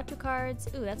moment. Draw 2 cards.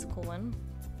 Ooh, that's a cool one.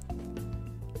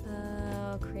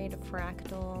 Create a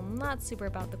fractal. I'm not super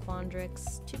about the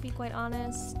Quandrix, to be quite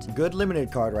honest. Good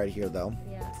limited card right here, though.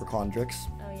 Yeah. For Quandrix.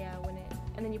 Oh yeah,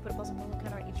 and then you put a +1/+1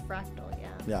 counter on each fractal. Yeah.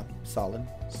 Yeah, solid.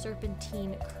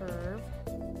 Serpentine Curve.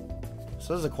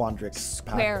 So this is a Quandrix.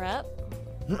 Square up.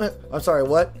 I'm sorry,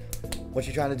 what? What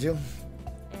you trying to do?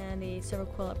 And a Silver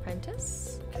Quill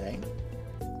Apprentice. Okay.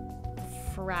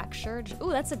 Fractured.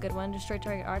 Ooh, that's a good one. Destroy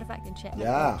target artifact enchantment.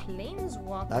 Yeah.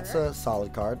 Planeswalker. That's a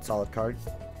solid card.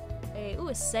 A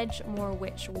Sedgemoor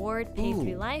Witch Ward. Pay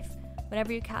 3 life.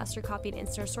 Whenever you cast or copy an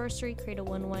instant or sorcery, create a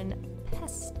 1/1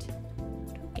 pest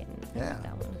token. Yeah.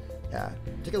 That one. Yeah.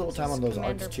 Take a little time on those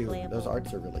arts too. Playable. Those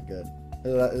arts are really good.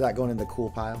 Is that going in the cool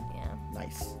pile? Yeah.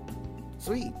 Nice.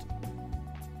 Sweet.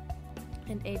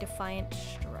 And a Defiant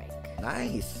Strike.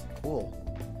 Nice. Cool.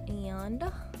 And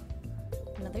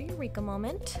another Eureka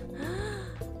moment.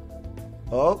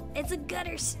 Oh. It's a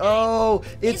Gutter Snake. Oh,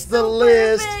 it's the so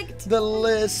list. Perfect. The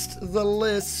list.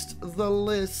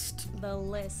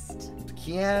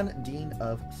 Kian, Dean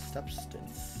of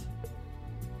Substance.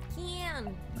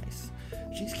 Kian. Nice.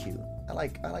 She's cute. I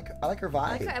like her vibe.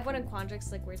 I like her. Everyone in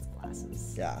Quandrix like wears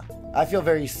glasses. Yeah. I feel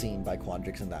very seen by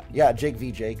Quandrix in that. Yeah, Jake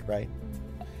v. Jake, right?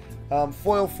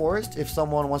 Foil Forest, if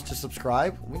someone wants to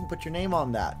subscribe, we can put your name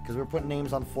on that, because we're putting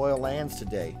names on foil lands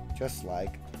today, just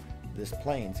like this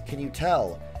plains. Can you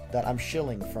tell that I'm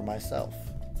shilling for myself?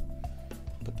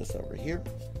 Put this over here.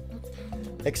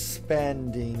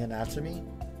 Expanding Anatomy,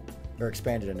 or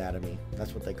Expanded Anatomy,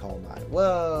 that's what they call mine.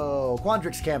 Whoa,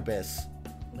 Quandrix Campus.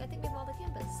 I think we have all the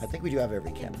campus. I think we do have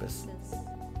every campus.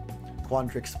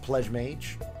 Quandrix Pledge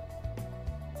Mage.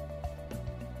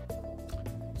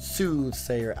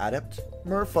 Soothsayer Adept.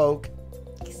 Merfolk.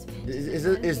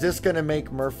 Is this gonna make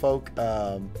Merfolk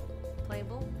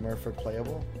Playable? Merfolk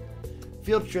playable?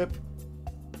 Field Trip.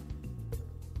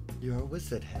 You're a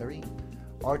wizard, Harry.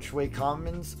 Archway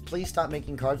Commons. Please stop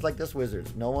making cards like this,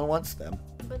 wizards. No one wants them.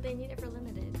 But they need it for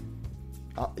limited.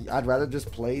 I'd rather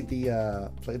just play the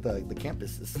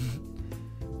campuses.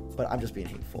 But I'm just being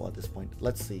hateful at this point.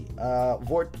 Let's see.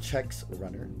 Vortex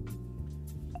Runner.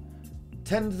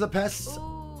 Tend the Pests.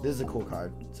 Ooh. This is a cool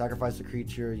card. Sacrifice a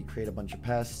creature. You create a bunch of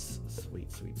pests.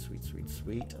 Sweet, sweet, sweet, sweet,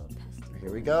 sweet.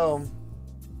 Here we go.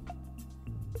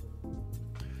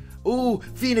 Ooh,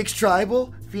 Phoenix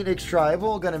Tribal. Phoenix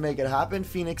Tribal. Gonna make it happen.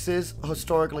 Phoenix is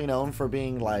historically known for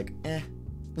being like,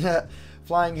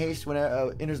 Flying Haste when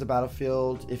it enters the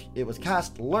battlefield. If it was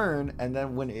cast, learn, and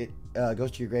then when it goes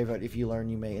to your graveyard, if you learn,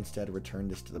 you may instead return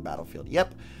this to the battlefield.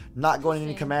 Yep, not going in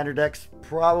any commander decks.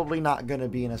 Probably not going to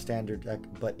be in a standard deck,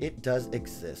 but it does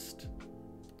exist.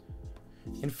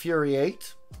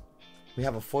 Infuriate. We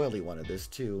have a foily one of this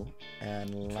too.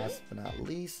 And last but not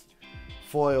least,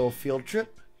 Foil Field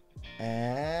Trip.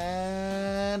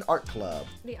 And Art Club.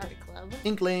 The Art Club.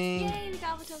 Inkling. Yay, we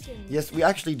got all the tokens. Yes, we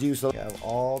actually do. So we have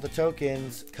all the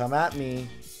tokens. Come at me.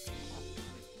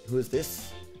 Who is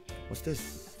this? What's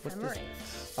this? What's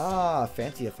this? Ah,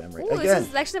 fancy Ephemerate. Ooh, again, this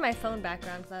is actually my phone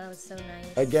background because that was so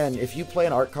nice. Again, if you play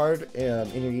an art card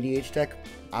in your EDH deck,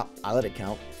 I'll let it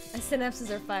count. My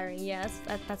synapses are firing. Yes,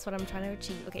 that's what I'm trying to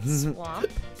achieve. Okay, Swamp.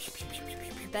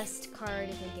 Best card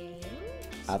in the game.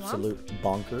 Swamp. Absolute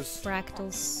bonkers.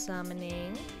 Fractal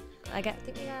Summoning. I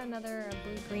think we got another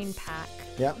blue-green pack.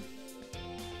 Yep.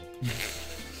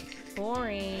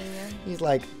 Boring. He's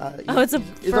like, it's a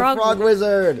frog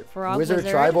wizard. Frog wizard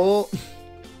tribal.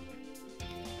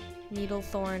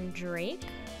 Needlethorn Drake.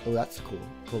 Oh, that's a cool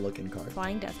looking card.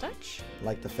 Flying Death Touch.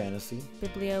 Like the fantasy.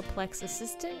 Biblioplex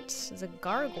Assistant is a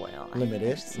gargoyle.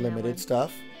 Limited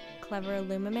stuff. Clever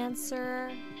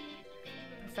Lumimancer.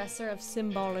 Professor of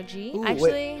Symbology. Ooh,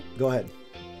 actually, wait. Go ahead.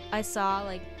 I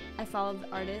followed the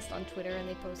artist on Twitter and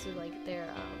they posted like their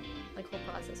whole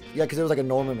process. Yeah, because it was like a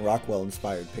Norman Rockwell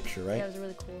inspired picture, right? Yeah, it was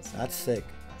really cool. That's sick.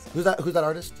 Who's that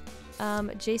artist?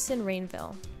 Jason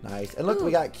Rainville. Nice. And look,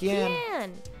 we got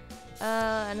Kian.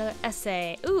 Another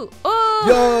essay. Ooh. Oh.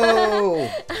 Yo.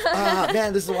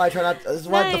 Man, this is why I try not. This is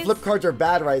why the flip cards are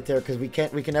bad right there because we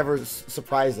can never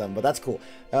surprise them. But that's cool.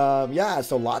 Yeah.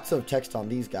 So lots of text on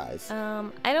these guys.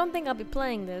 I don't think I'll be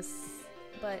playing this,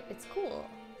 but it's cool.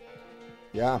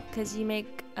 Yeah. Because you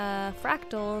make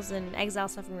fractals and exile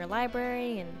stuff from your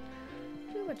library and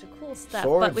do a bunch of cool stuff.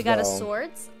 Swords, but we got though. a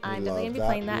swords. I'm definitely gonna be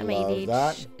playing that in my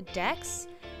EDH decks.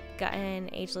 Got an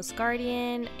Ageless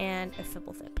Guardian and a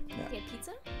Fibblethip. Yeah. Get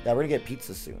pizza? Yeah, we're gonna get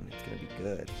pizza soon. It's gonna be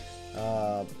good.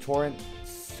 Torrent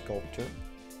Sculptor.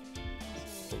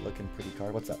 Looking pretty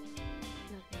card. What's up?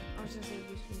 Nothing. I was gonna say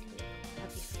we should get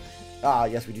puppy food. Ah,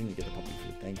 yes, we do need to get the puppy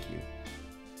food. Thank you.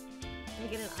 Can we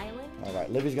get an island? All right,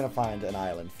 Livy's gonna find an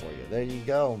island for you. There you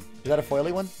go. Is that a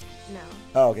foily one? No.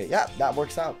 Oh, okay. Yeah, that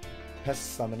works out.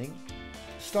 Pest Summoning.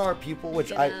 Star Pupil, which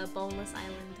a boneless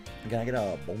island. Can I get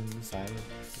a bonus island?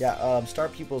 Yeah, Star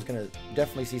Pupil is going to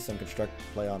definitely see some construct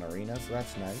play on Arena, so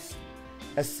that's nice.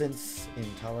 Essence,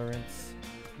 Intolerance.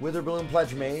 Witherbloom,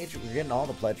 Pledge Mage. We're getting all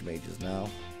the Pledge Mages now.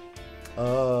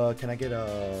 Can I get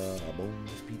a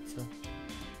bonus pizza?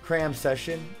 Cram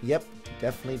Session. Yep,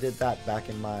 definitely did that back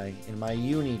in my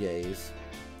uni days.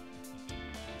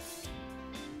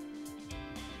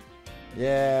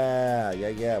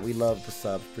 Yeah. We love the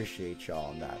subs. Appreciate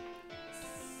y'all on that.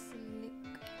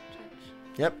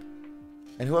 Yep.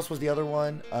 And who else was the other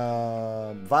one?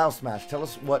 Vile Smash. Tell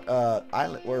us what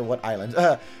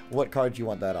what card you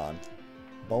want that on.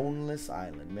 Boneless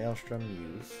Island. Maelstrom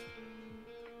Muse.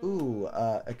 Ooh,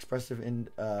 expressive in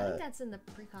I think that's in the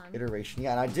precon. iteration.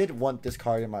 Yeah, and I did want this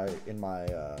card in my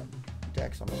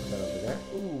deck, so I'm gonna put that over there.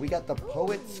 Ooh, we got the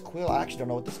Poet's Quill. I actually don't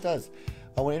know what this does.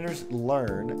 When it enters,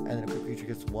 learn, and then a quick creature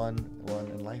gets one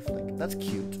in lifelink. That's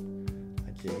cute.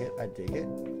 I dig it.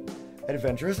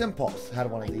 Adventurous Impulse. Had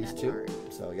one of these too.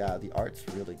 So yeah, the art's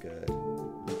really good.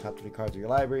 The top 3 cards of your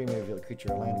library, maybe reveal a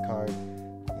creature or land card.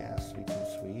 Yeah, sweet and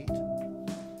sweet.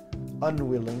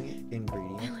 Unwilling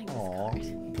Ingredient. I like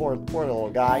this card. Poor little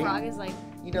guy. The frog is like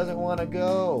He doesn't want to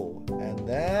go. And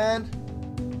then,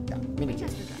 yeah, mini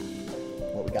case.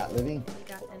 What we got, Livy? We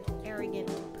got an arrogant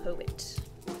poet.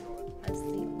 As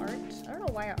the art. I don't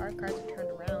know why our art cards are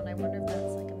turned around. I wonder if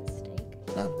that's like a mistake.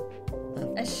 No.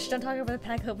 Shh, don't talk about the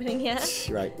pack opening yet.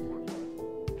 Right. And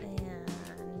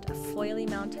a foily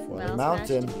mountain. Foily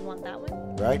mountain. If you want that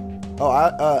one. Right. Oh,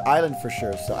 island for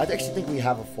sure. So I actually think we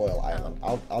have a foil island.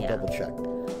 I'll double check.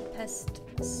 Pest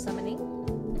summoning.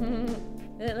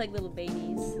 They're like little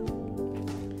babies.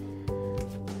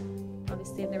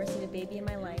 Obviously, I've never seen a baby in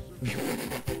my life.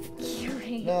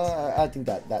 Curate. No, I think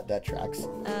that tracks.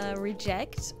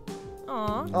 Reject.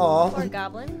 Aw. Poor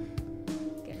goblin.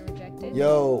 Getting rejected.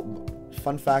 Yo,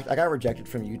 fun fact, I got rejected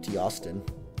from UT Austin.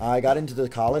 I got into the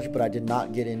college, but I did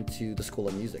not get into the School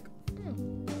of Music.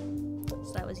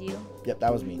 So that was you? Yep,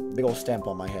 that was me. Big old stamp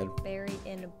on my head. Buried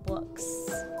in books.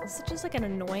 This is just like an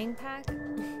annoying pack.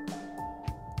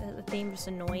 The theme just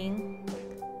annoying.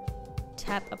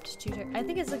 Tap up to 2 turns. I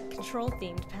think it's a control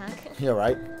themed pack. Yeah,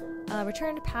 right?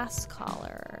 Return to Past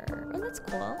Caller. Oh, that's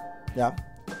cool. Yeah.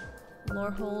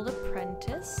 Lorehold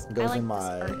Apprentice. Goes I like in this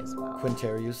my art as well.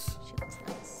 Quintarius. She looks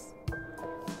nice.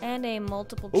 And a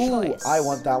multiple Ooh, choice. I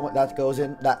want that one. That goes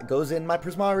in my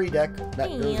Prismari deck. That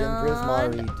goes in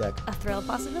Prismari deck. A thrill of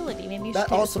possibility. Maybe you should That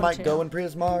take also this one might too. go in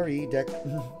Prismari deck.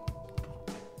 The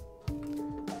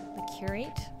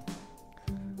Curate.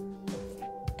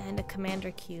 And a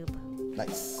Commander Cube.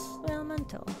 Nice.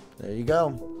 Elemental. There you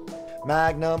go.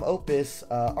 Magnum Opus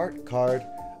art card.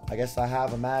 I guess I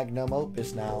have a Magnum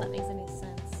Opus now. That makes any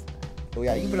sense. Oh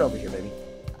yeah, you can put it over here, baby.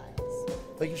 Files.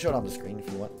 But you can show it on the screen if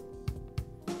you want.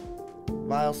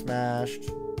 Vial smashed.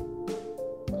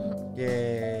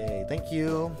 Yay. Thank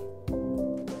you.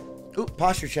 Ooh,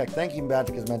 posture check. Thank you,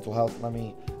 Magic's mental health. Let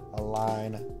me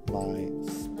align my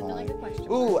spine.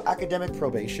 Ooh, academic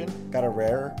probation. Got a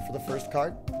rare for the first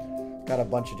card. Got a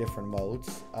bunch of different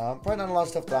modes. Probably not a lot of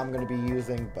stuff that I'm going to be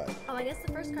using, but... Oh, I guess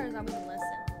the first card is always a lesson.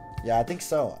 Yeah, I think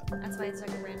so. That's why it's like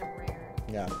a random rare.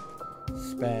 Yeah.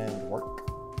 Spend work.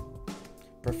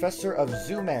 Professor of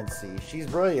Zoomancy. She's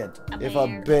brilliant, if a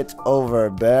bit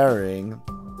overbearing.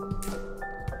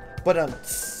 But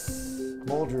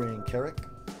Smoldering Carrick.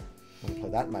 I'm gonna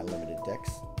play that in my limited decks.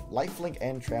 Lifelink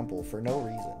and Trample for no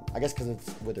reason. I guess because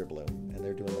it's Witherbloom and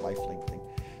they're doing the lifelink thing.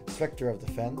 Spectre of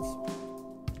the Fens.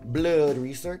 Blood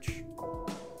Research.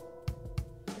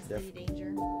 It's Lady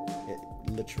Danger.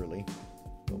 Literally.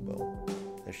 Boom, boom.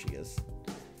 There she is.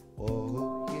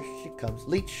 Oh, here she comes.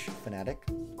 Leech Fanatic.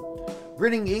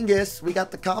 Grinning Ingus. We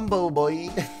got the combo, boy.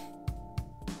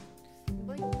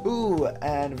 Ooh,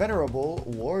 and Venerable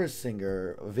War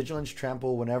Singer. Vigilance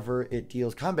Trample. Whenever it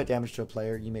deals combat damage to a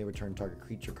player, you may return target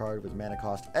creature card with mana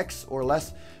cost X or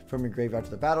less from your graveyard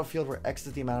to the battlefield, where X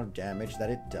is the amount of damage that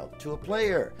it dealt to a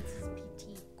player.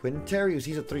 Quintarius,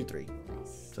 he's a 3/3.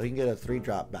 Nice. So he can get a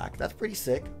 3-drop back. That's pretty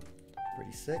sick.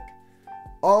 Pretty sick.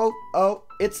 Oh,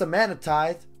 it's a mana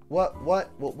tithe. What?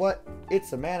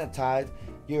 It's a mana tithe.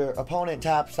 Your opponent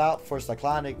taps out for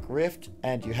Cyclonic Rift,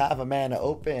 and you have a mana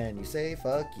open. You say,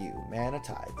 fuck you, mana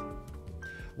tithe.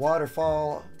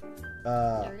 Waterfall,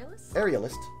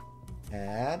 Aerialist,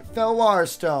 and Felwar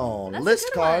Stone. That's list a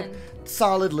good card. one.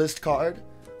 Solid list card.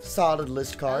 Solid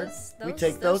list card. We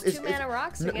take those. Those 2 mana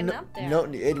rocks are getting up there. No,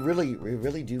 it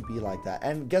really do be like that.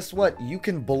 And guess what? You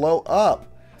can blow up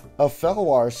a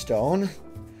Felwar Stone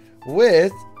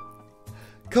with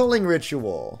Culling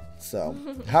Ritual. So,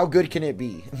 how good can it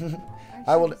be?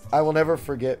 I will never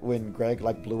forget when Greg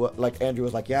blew up. Andrew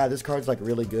was like, "Yeah, this card's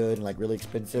really good and really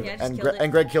expensive." Yeah,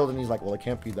 and Greg killed it, and he's like, "Well, it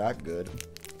can't be that good."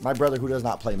 My brother, who does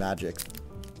not play Magic,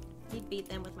 he beat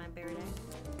them with my bear deck.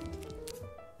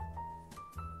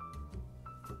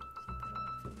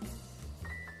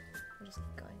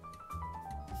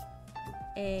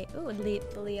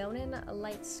 The Leonin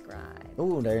Light Scribe.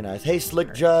 Ooh, very nice. Hey,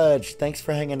 Slick Judge, thanks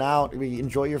for hanging out. We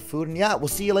enjoy your food, and yeah, we'll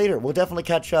see you later. We'll definitely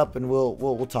catch up, and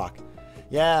we'll talk.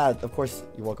 Yeah, of course,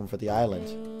 you're welcome for the island.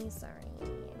 Sorry,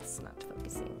 it's not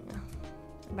focusing.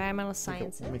 Environmental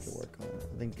Sciences. Make it work.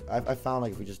 I think I found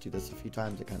if we just do this a few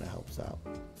times, it kind of helps out.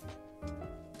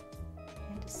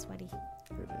 Hand is sweaty.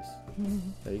 There it is.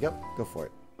 There you go. Go for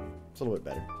it. It's a little bit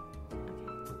better.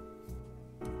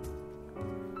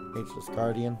 Ageless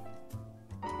Guardian.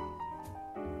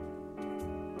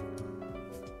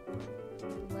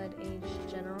 Blood Age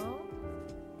General.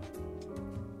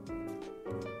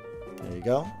 There you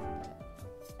go.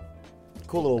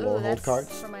 Cool little Lorehold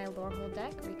cards. For my Lorehold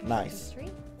deck. Nice.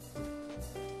 History.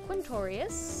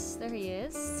 Quintorius. There he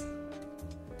is.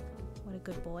 What a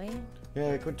good boy.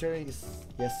 Yeah, Quintarius.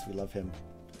 Yes, we love him.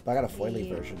 But I got a foily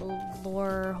version.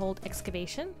 Lorehold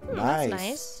Excavation. Nice. That's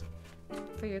nice.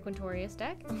 for your Quintorius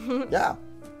deck. Yeah,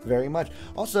 very much.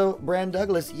 Also, Brand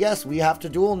Douglas, yes, we have to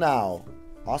duel now.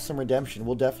 Awesome redemption.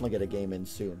 We'll definitely get a game in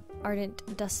soon.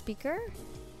 Ardent Dust Speaker.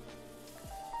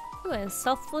 Ooh, and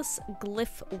Selfless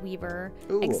Glyph Weaver.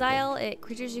 Ooh, Exile it.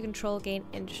 Creatures you control gain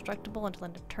indestructible until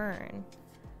end of turn.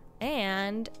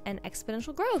 And an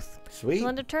Exponential Growth. Sweet. Until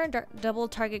end of turn, double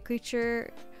target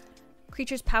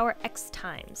creature's power X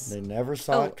times. They never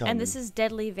saw it coming. And this is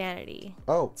Deadly Vanity.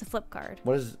 Oh. It's a flip card.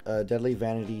 What is Deadly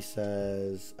Vanity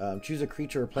says? Choose a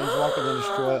creature or planeswalker, then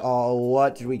destroy. Oh,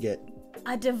 what did we get?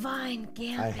 A Divine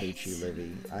Gambit. I hate you,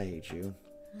 Livy. I hate you.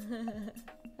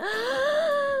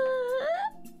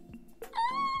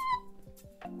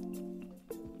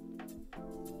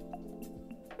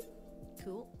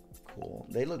 Cool.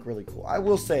 They look really cool. I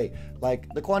will say, like,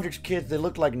 the Quandrix kids, they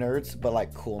look like nerds, but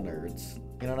like cool nerds.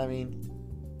 You know what I mean?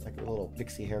 Like a little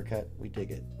pixie haircut. We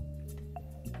dig it.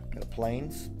 Got a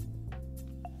planes.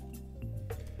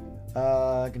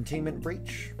 Containment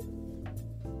Breach.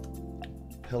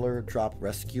 Pillar Drop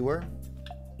Rescuer.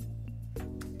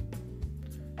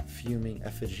 Fuming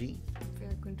Effigy. For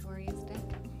your Quintorius deck.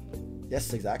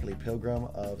 Yes, exactly. Pilgrim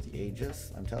of the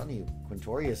Aegis. I'm telling you,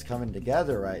 Quintorius coming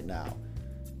together right now.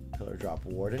 Pillar Drop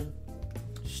Warden.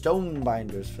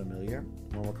 Stonebinder's Familiar.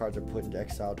 When more cards are put into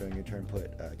exile during your turn,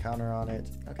 put a counter on it.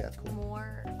 Okay, that's cool.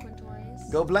 More Quintorius.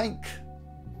 Go blank.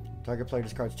 Target player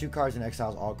discards 2 cards and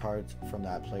exiles all cards from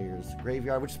that player's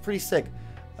graveyard, which is pretty sick.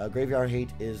 Graveyard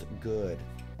hate is good.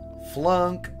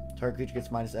 Flunk. Target creature gets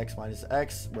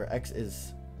 -X, where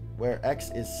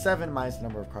X is 7 minus the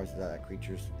number of cards that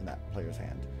creatures in that player's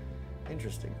hand.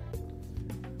 Interesting.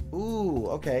 Ooh,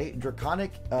 okay.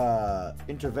 Draconic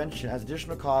Intervention has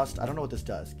additional cost. I don't know what this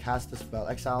does. Cast the spell,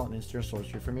 exile an instant or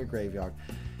sorcery from your graveyard.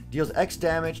 Deals X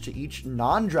damage to each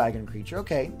non-dragon creature.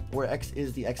 Okay, where X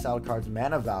is the exiled card's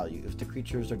mana value. If the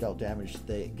creatures are dealt damage,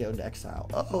 they go into exile.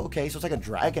 Oh, okay, so it's like a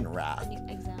Dragon Wrath.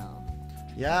 Exile.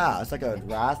 Yeah, it's like a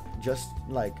Wrath, just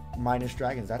like minus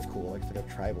dragons. That's cool. It's like a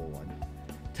tribal one.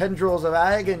 Tendrils of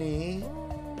Agony.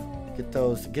 Get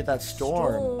that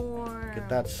storm. Get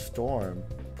that storm.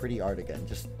 Pretty art again,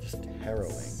 just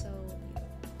harrowing. So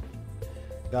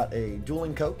got a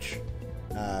dueling coach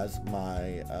as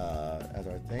my as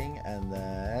our thing, and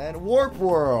then Warp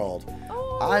World.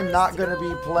 I'm not gonna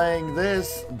be playing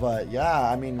this, but yeah,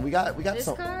 I mean we got this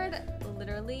some card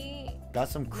literally got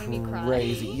some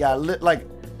crazy, yeah, like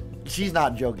she's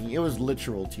not joking. It was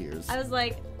literal tears. I was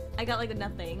like, I got like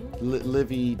nothing.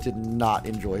 Livy did not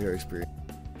enjoy her experience.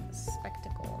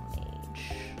 Spectacle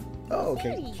Mage. Oh,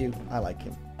 okay, cute. I like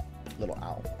him. Little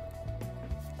owl.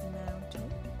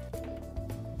 Mountain.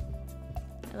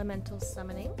 Elemental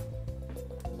Summoning.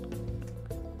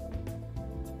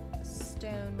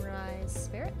 Stone Rise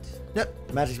Spirit.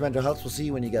 Yep. Magic's Mentor helps. We'll see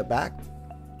you when you get back.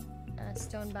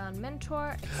 Stonebound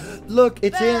Mentor. Look,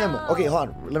 it's him. Okay, hold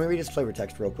on. Let me read his flavor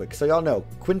text real quick. So y'all know,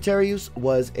 Quintarius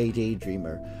was a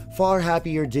daydreamer, far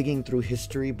happier digging through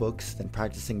history books than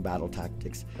practicing battle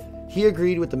tactics. He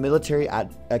agreed with the military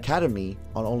academy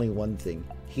on only one thing.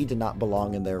 He did not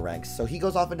belong in their ranks. So he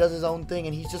goes off and does his own thing,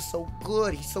 and he's just so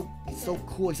good. He's so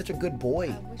cool. He's such a good boy.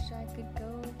 I wish I could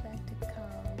go back to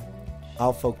college.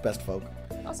 All folk, best folk.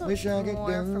 Also, wish I could go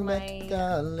back to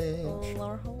college.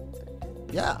 Lorehold.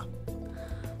 Yeah.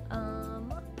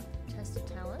 Test of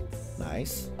Talents.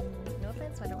 Nice. No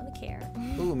offense, I don't really care.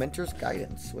 Ooh, Mentor's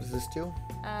Guidance. What does this do?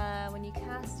 When you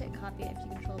cast it, copy it if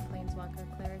you control Planeswalker,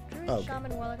 Cleric, Druid, okay.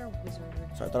 Shaman, Warlock, or Wizard.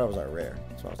 So I thought it was our rare.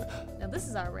 That's what I was like. No, this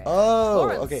is our rare. Oh,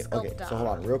 Florence okay. Sculptor. So hold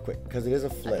on, real quick, because it is a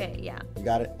flip. Okay, yeah. You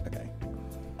got it? Okay.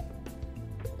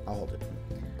 I'll hold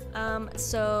it.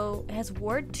 So it has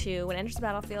Ward 2. When it enters the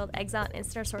battlefield, exile an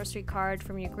instant or sorcery card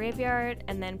from your graveyard,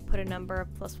 and then put a number of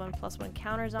 +1/+1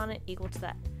 counters on it equal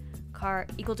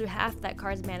to half that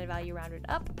card's mana value rounded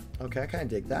up. Okay, I kind of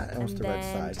dig that. And what's the red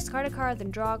side? Discard a card, then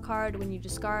draw a card. When you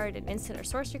discard an instant or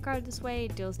sorcery card this way,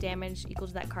 it deals damage equal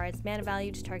to that card's mana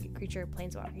value to target creature or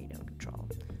planeswalker you don't control.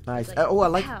 Nice.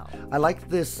 Like, I like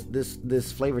this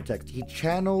flavor text. He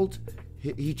channels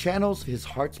his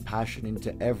heart's passion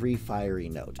into every fiery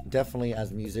note. Definitely,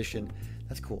 as a musician,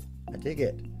 that's cool. I dig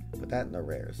it. Put that in the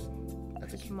rares.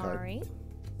 That's a cute card.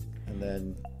 And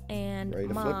then ready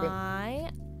to flip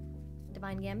it?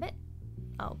 Divine Gambit.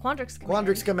 Oh, Quandrix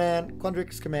Command.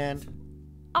 Quandrix Command.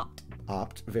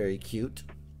 Opt. Very cute.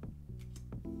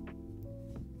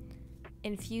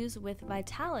 Infuse with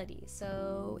Vitality.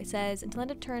 So it says, until end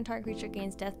of turn, target creature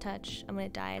gains Death Touch, and when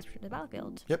it dies, return to the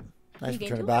battlefield. Yep. Nice. You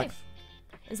Turn it back. Life.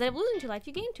 Instead of losing 2 life,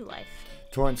 you gain 2 life.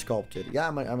 Torrent Sculpted. Yeah,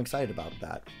 I'm excited about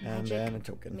that. And then a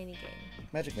token. Minigame.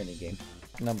 Magic minigame.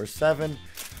 Number 7.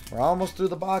 We're almost through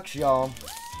the box, y'all.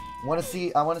 Want to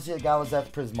see? I want to see a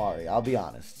Galazeth Prismari. I'll be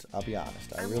honest.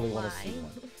 I really want to see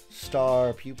one.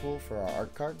 Star Pupil for our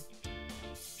art card.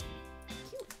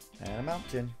 And a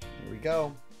mountain. Here we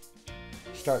go.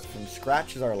 Start from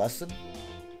scratch is our lesson.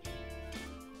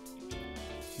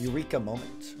 Eureka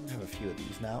moment. I have a few of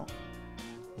these now.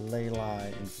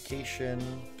 Leyline Invocation.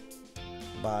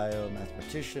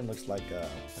 Biomathematician. Looks like a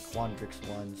Quandrix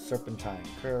one. Serpentine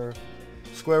Curve.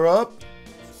 Square up.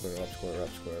 Square up, square up,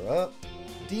 square up.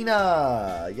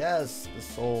 Dina! Yes, the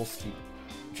Soul Steep.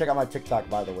 Check out my TikTok,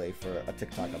 by the way, for a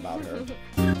TikTok about her.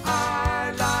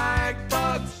 I like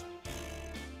bugs.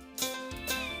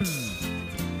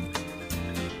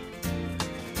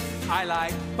 I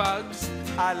like bugs.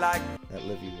 I like... That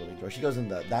Livy really enjoys. She goes in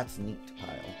the That's Neat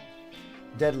pile.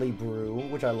 Deadly Brew,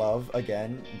 which I love.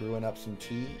 Again, brewing up some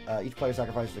tea. Each player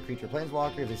sacrifices a creature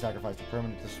planeswalker. If they sacrifice a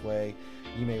permanent this way,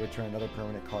 you may return another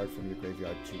permanent card from your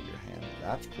graveyard to your hand.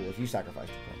 That's cool if you sacrifice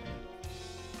a permanent.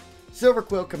 Silver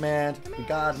Quill command. We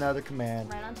got another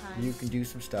command. Right on time. You can do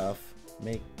some stuff.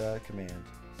 Make the command.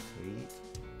 Sweet.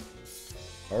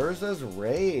 Urza's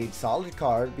Raid. Solid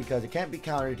card because it can't be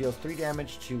countered. It deals 3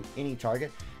 damage to any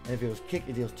target. And if it was kicked,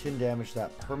 it deals 10 damage to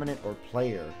that permanent or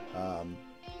player.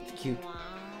 It's cute. Wow.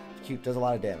 It's cute. Does a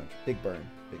lot of damage. Big burn.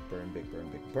 Big burn, big burn,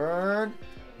 big burn.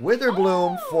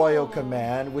 Witherbloom foil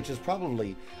command, which is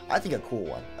probably, I think, a cool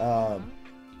one.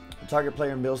 Target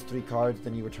player mills 3 cards,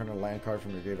 then you return a land card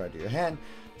from your graveyard to your hand.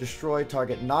 Destroy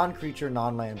target non-creature,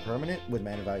 non-land permanent with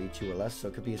mana value 2 or less, so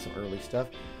it could be some early stuff.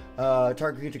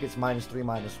 Target creature gets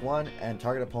 -3/-1, and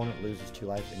target opponent loses 2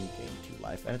 life, and you gain 2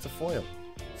 life. And it's a foil.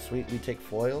 Sweet, we take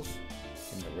foils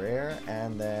in the rare,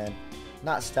 and then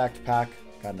not stacked pack,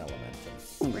 got an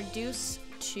elemental. Reduce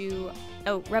to...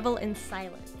 Oh, Revel in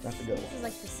Silence. That's a good one. This is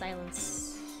like the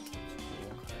silence...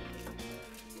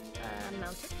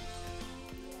 mountain.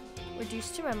 Reduce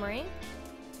to memory.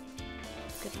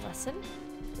 Good lesson.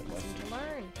 Good Lesson lesson.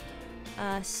 to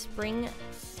learn. Spring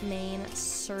Main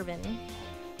Servant.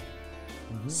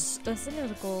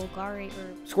 Cylindrical, Gari,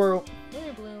 or Squirrel,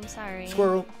 Witherbloom, sorry.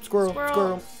 squirrel, squirrel, Squirrel.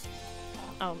 squirrel.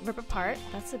 Oh, Rip Apart.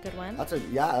 That's a good one. That's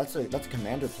a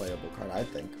commander playable card, I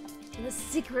think. The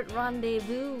Secret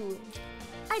Rendezvous.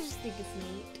 I just think it's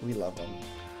neat. We love them.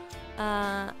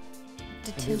 Uh,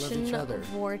 we love Detention each other.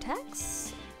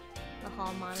 Vortex. The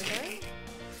Hall Monitor.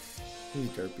 He's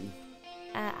derpy.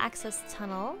 Access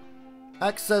Tunnel.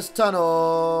 Access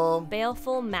tunnel.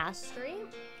 Baleful Mastery.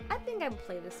 I think I would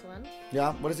play this one.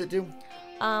 Yeah, what does it do?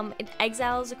 It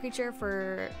exiles a creature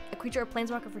or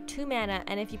planeswalker for 2 mana,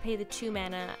 and if you pay the 2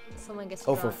 mana, someone gets to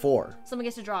Oh, draw. for 4. Someone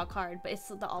gets to draw a card, but it's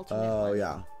the alternate Oh, one.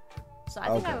 yeah. So I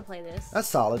think Okay. I would play this. That's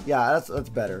solid. Yeah, that's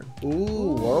better.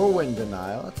 Ooh, Whirlwind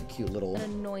Denial. That's a cute little. An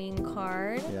annoying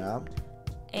card. Yeah.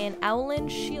 And Owlin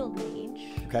Shield Mage.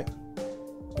 Okay.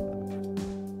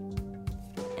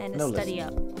 And a No Study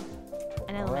Up.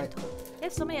 An All right. Elemental. They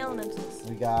have so many elementals.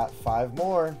 We got 5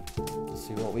 more. Let's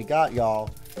see what we got, y'all.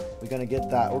 We're gonna get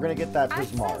that. We're gonna get that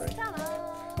Prismari. Access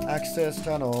Tunnel. Access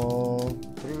tunnel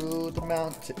through the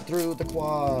mountain, through the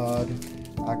quad.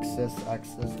 Access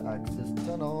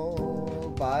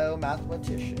tunnel.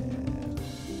 Biomathematician.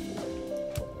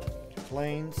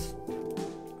 Planes.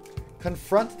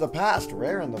 Confront the past.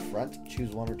 Rare in the front.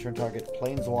 Choose one. Return target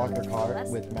planeswalker card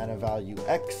with mana value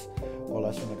X or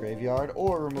less from the graveyard,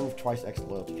 or remove twice X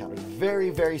loyalty counters. Very,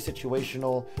 very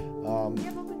situational. You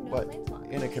have open no But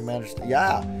planeswalkers. in a commander,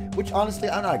 yeah. Which honestly,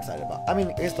 I'm not excited about. I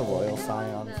mean, it's the Royal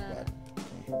Scions, but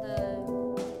The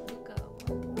Luca.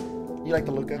 you like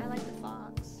the Luca? I like the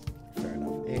Fox. Fair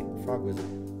enough. Hey, Frog Wizard.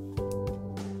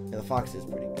 Yeah, the Fox is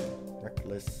pretty good.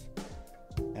 Reckless,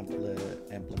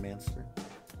 Amplimancer,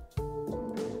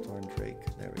 Thorn Drake.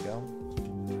 There we go.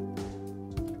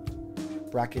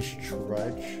 Brackish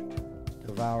Trudge,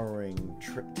 Devouring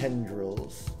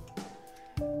Tendrils.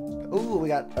 Ooh, we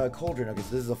got Cauldron. Okay, so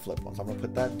this is a flip one, so I'm gonna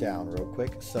put that down real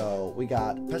quick. So we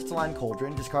got Pestilene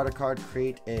Cauldron. Discard a card,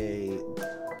 create a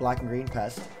black and green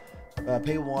pest.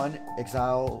 Pay 1,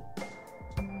 exile.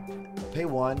 Pay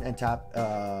 1 and tap.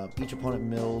 Each opponent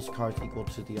mills cards equal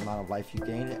to the amount of life you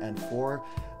gain, and 4,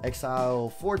 exile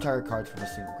 4 target cards from a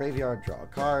single graveyard. Draw a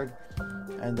card,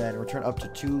 and then return up to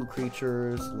 2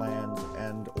 creatures, lands,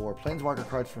 and/or planeswalker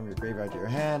cards from your graveyard to your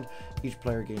hand. Each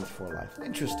player gains 4 life.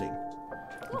 Interesting.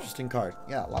 Interesting card.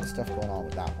 Yeah, a lot of stuff going on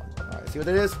with that one. All right, see what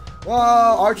it is?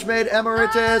 Whoa, Archmaid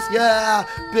Emeritus. Yeah,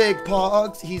 big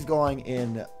pogs. He's going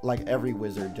in like every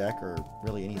wizard deck, or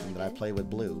really anything that I play with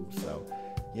blue. So,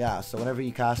 yeah, so whenever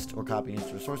you cast or copy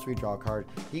into a sorcery, draw a card.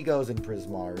 He goes in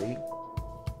Prismari.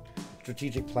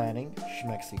 Strategic Planning.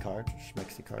 Schmexy card.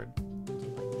 Schmexy card.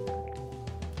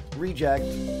 Reject,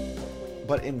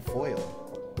 but in foil.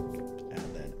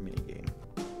 And then mini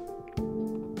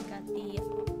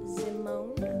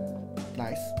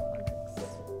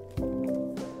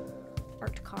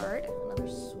card. Another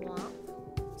swamp.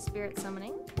 Spirit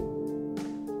summoning.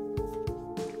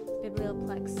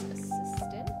 Biblioplex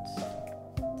assistant.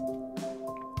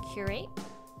 Curate.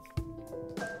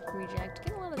 Reject.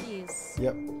 Get a lot of these.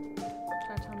 Yep. Trying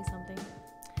to tell me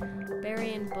something.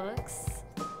 Burying books.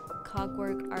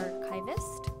 Cogwork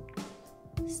archivist.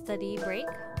 Study break.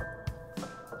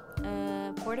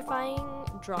 Fortifying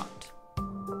dropped.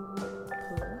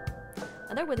 Cool.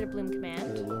 Another Witherbloom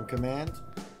command. Witherbloom command.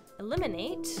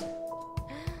 Eliminate.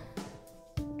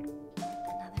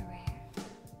 Another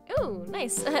rare. Ooh,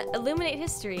 nice. Illuminate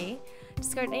history.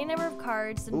 Discard any number of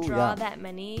cards and draw that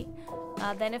many.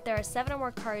 Then if there are 7 or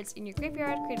more cards in your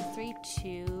graveyard, create a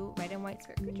 3/2 red and white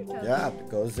spirit creature token. Yeah, it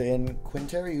goes in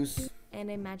Quintarius.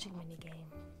 And a magic minigame.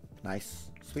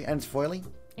 Nice. Sweet. And it's foiling?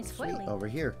 It's Sweet. foiling. Over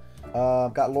here.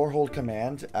 Got Lorehold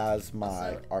Command as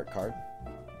my art card.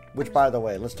 Which, by the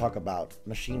way, let's talk about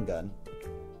Machine Gun.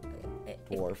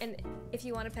 Dwarf. And if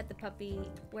you want to pet the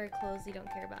puppy, wear clothes you don't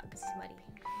care about because it's muddy.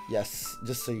 Yes,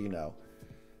 just so you know.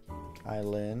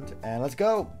 Island. And let's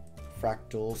go.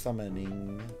 Fractal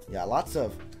summoning. Yeah, lots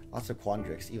of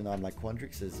Quandrix, even though I'm like,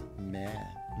 Quandrix is meh.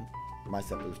 My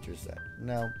set booster set.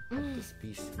 No. This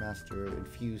Beast Master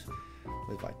infuse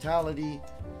with vitality.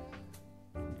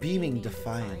 Beaming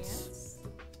Defiance.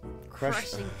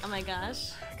 Crushing. Oh my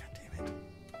gosh. God damn it.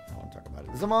 I want to talk about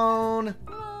it. Zamone!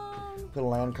 Put a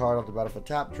land card off the battle for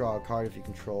tap. Draw a card if you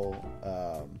control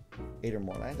 8 or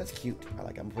more lands. That's cute. I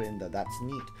like it. I'm putting the that's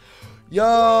neat.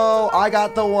 Yo! I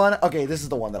got the one. Okay, this is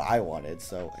the one that I wanted.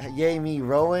 So, yay me,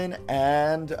 Rowan.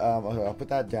 And okay, I'll put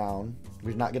that down.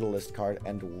 We did not get a list card.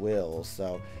 And Will.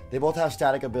 So, they both have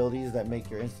static abilities that make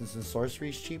your instants and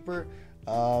sorceries cheaper.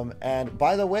 And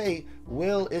by the way,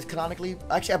 Will is canonically,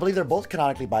 actually I believe they're both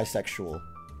canonically bisexual.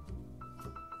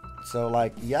 So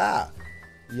like, yeah,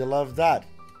 you love that.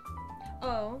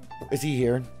 Oh. Is he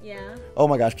here? Yeah. Oh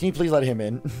my gosh, can you please let him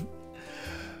in?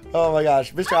 Oh my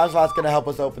gosh, Mr. Absolat's gonna help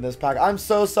us open this pack. I'm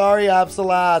so sorry,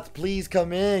 Absolat. Please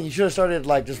come in. You should have started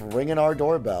like just ringing our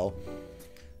doorbell.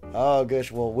 Oh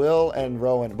gosh, well, Will and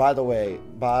Rowan, by the way,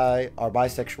 our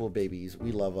bisexual babies,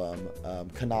 we love them.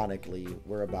 Canonically,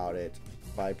 we're about it.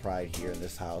 By pride here in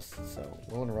this house. So,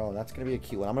 Will and Rowan, that's going to be a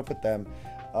cute one. I'm going to put them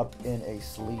up in a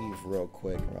sleeve real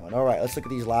quick, Rowan. Alright, let's look at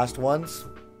these last ones.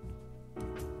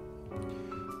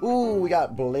 Ooh, we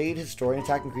got Blade Historian.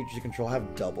 Attacking creatures you control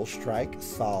have double strike.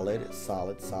 Solid,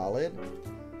 solid, solid.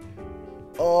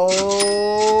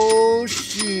 Oh,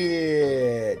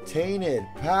 shit. Tainted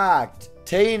Pact.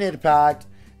 Tainted Pact.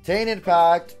 Tainted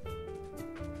Pact.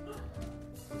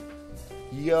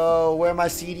 Yo, where my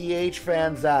CDH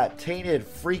fans at? Tainted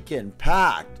freaking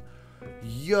Pact.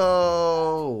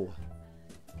 Yo.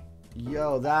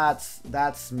 Yo, that's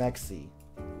Smexy.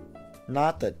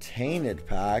 Not the Tainted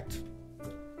Pact.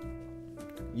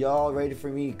 Y'all ready for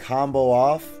me to combo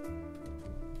off?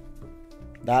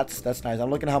 That's nice. I'm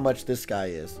looking at how much this guy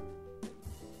is.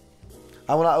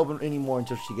 I will not open any more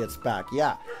until she gets back.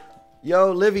 Yeah. Yo,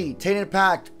 Livy, Tainted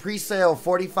Pact, pre-sale,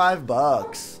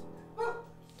 $45.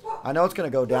 I know it's gonna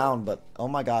go down, but oh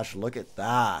my gosh, look at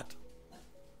that.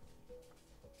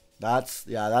 That's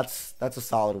a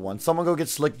solid one. Someone go get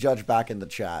Slick Judge back in the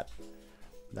chat.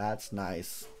 That's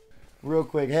nice. Real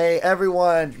quick, hey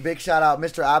everyone, big shout out,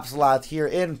 Mr. Absolat here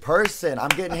in person. I'm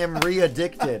getting him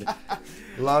re-addicted.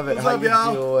 Love it. How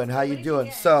you doing? How you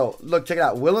doing? So, look, check it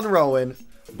out. Will and Rowan,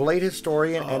 Blade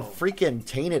Historian, and freaking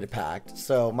Tainted Pact.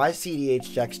 So, my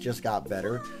CDH checks just got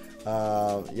better.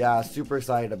 Yeah, super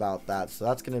excited about that. So,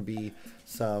 that's going to be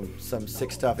some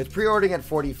sick stuff. It's pre-ordering at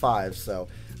 45, so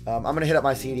I'm going to hit up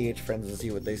my CDH friends and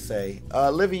see what they say.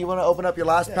 Livy, you want to open up your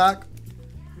last pack?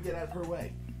 Get out of her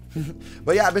way.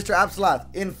 But yeah, Mr.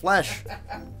 Absolat, in flesh.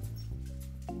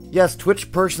 Yes, Twitch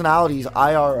personalities,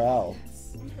 IRL.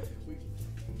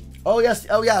 Oh, yes.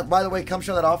 Oh, yeah. By the way, come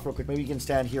show that off real quick. Maybe you can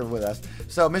stand here with us.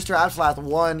 So, Mr. Absolat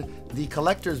won the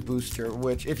Collector's Booster,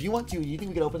 which, if you want to, you think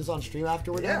we could open this on stream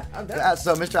after we're done? Yeah, I'm done. Yeah,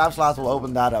 so, Mr. Absolat will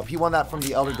open that up. He won that from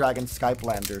the Elder Dragon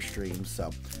Skypelander stream,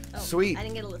 so. Oh, sweet. I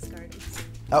didn't get a list card.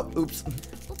 Oh, oops.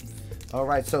 All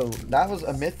right, so that was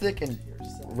a mythic and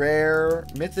rare,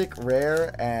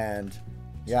 and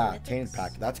yeah, Tainted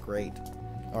Pact. That's great.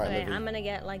 All right, Okay, Livy. I'm gonna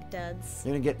get like duds.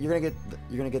 You're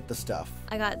gonna get the stuff.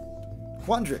 I got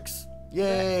Quandrix.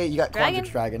 Yay! You got Dragon?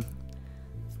 Quandrix Dragon.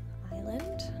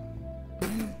 Island.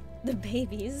 The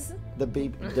babies. The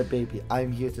baby.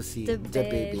 I'm here to see The the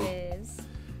baby. babies.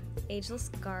 Ageless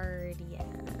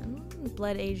Guardian.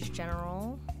 Blood Age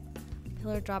General.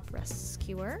 Pillar Drop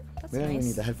Rescuer. That's We don't even nice.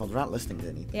 need the headphones. We're not listening to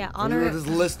anything. Yeah, We're just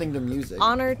listening to music.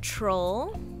 Honor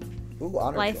Troll. Ooh,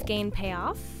 honor Life Troll. Gain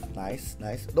Payoff. Nice,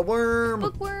 nice. The worm.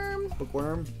 Bookworm.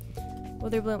 Bookworm.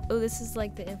 Wither Bloom. Oh, this is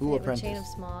like the infinite with Chain of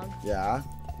Smog. Yeah.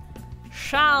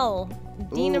 Shao,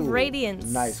 Dean of Ooh, Radiance.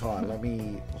 Nice, hold on. Let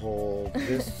me hold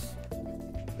this.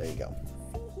 There you go.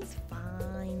 He's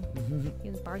fine. He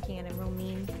was barking at him real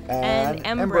mean. And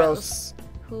Ambrose,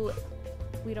 who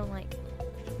we don't like.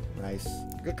 Nice.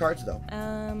 Good cards, though.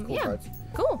 Cool yeah. cards.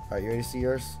 Cool. All right, you ready to see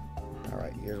yours? All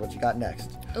right, here's what you got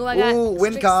next. Ooh, I got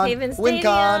WinCon.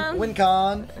 WinCon.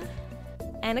 WinCon.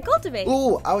 And a Cultivate.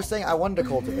 Ooh, I was saying I wanted to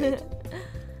cultivate.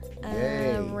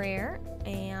 Yay. Rare.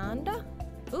 And,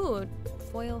 ooh,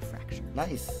 Foil Fracture.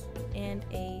 Nice. And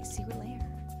a Secret Lair.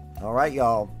 All right,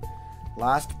 y'all.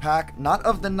 Last pack, not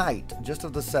of the night, just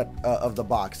of the set of the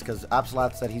box, because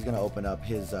Absolath said he's going to open up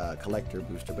his collector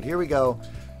booster. But here we go.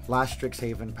 Last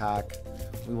Strixhaven pack.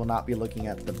 We will not be looking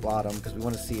at the bottom because we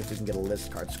want to see if we can get a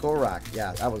list card. Skull Rack.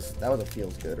 Yeah, that was a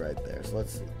feels good right there. So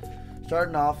let's see.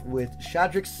 Starting off with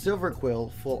Shadrick's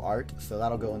Silverquill full art. So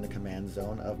that'll go in the command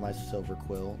zone of my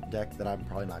Silverquill deck that I'm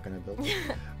probably not going to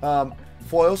build.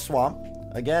 Foil Swamp.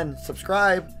 Again,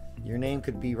 subscribe. Your name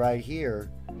could be right here.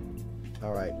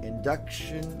 All right.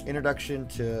 Introduction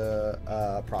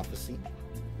to Prophecy.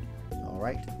 All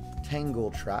right.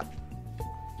 Tangle Trap.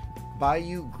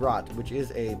 Bayou Grot, which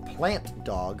is a plant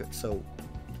dog, so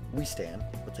we stand.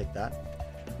 We'll take that.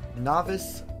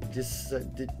 Novice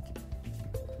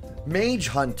Mage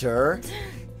Hunter.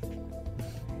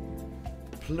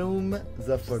 Plume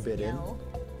the Forbidden.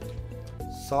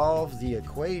 Solve the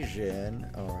Equation.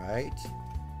 Alright.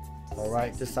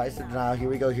 Alright, Decisive Denial. Here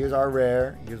we go. Here's our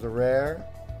rare. Here's a rare.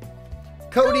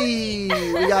 Cody!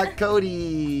 We got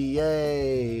Cody!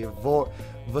 Yay!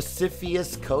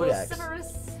 Vociferous Codex.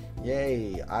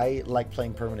 Yay, I like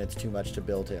playing permanents too much to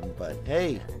build him, but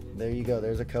hey, there you go,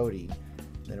 there's a Cody.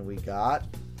 Then we got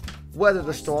Weather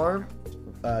the Storm,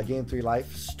 Game 3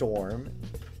 Life, Storm,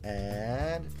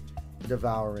 and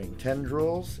Devouring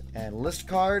Tendrils, and List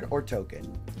Card or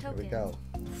Token. Here we go.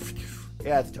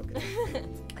 Yeah, it's a token.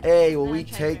 Hey, well, we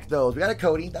take those. We got a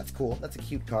Cody, that's cool, that's a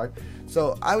cute card.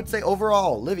 So I would say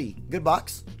overall, Livy, good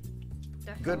box.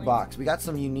 Definitely. Good box. We got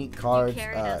some unique cards.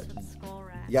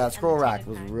 Yeah, Scroll Rack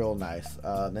was real nice.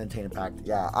 Then Tainted Pact.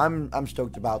 Yeah, I'm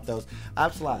stoked about those.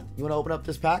 Absalom, you want to open up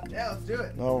this pack? Yeah, let's do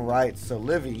it. All right. So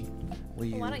Livy, will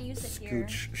you why don't you sit here?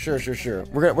 Sure.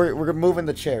 We're moving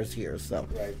the chairs here. So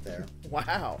right there.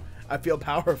 Wow, I feel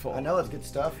powerful. I know it's good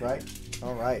stuff, right?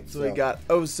 All right. So we got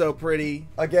Oh So Pretty.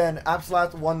 Again,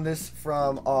 Absalom won this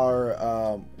from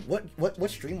our what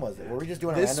stream was it? Were we just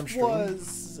doing a random stream?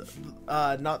 This was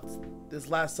not this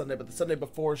last Sunday, but the Sunday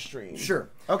before stream. Sure.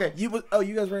 Okay. You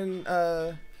guys were in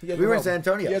we were in San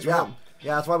Antonio. Yeah.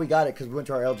 Yeah, that's why we got it, because we went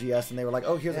to our LGS and they were like,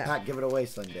 oh, here's a pack, give it away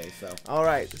Sunday. So. All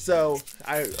right. So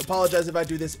I apologize if I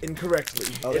do this incorrectly.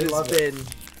 Oh, it has been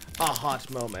a hot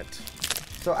moment.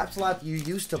 So, Absalom, you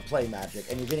used to play Magic,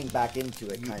 and you're getting back into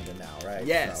it kind of now, right?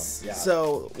 Yes. So, yeah.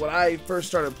 So when I first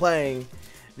started playing,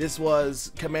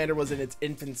 Commander was in its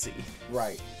infancy.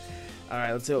 Right. All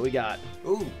right, let's see what we got.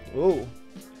 Ooh. So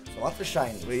lots of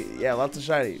shinies. Lots of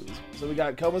shinies. So we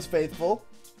got Coma's Faithful.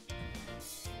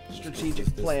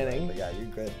 Strategic Planning. But yeah, you're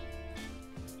good.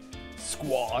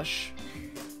 Squash.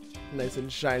 Nice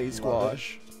and shiny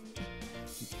Squash.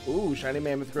 Ooh, Shiny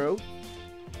Mammoth Grove.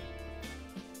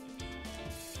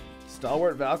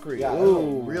 Stalwart Valkyrie. Yeah,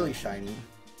 ooh, really shiny.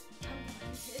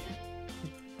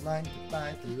 Light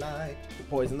the light.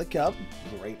 Poison the Cup.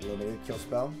 Great limited kill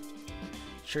spell.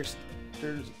 Trickster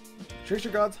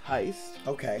God's Heist.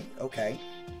 Okay.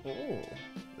 Oh,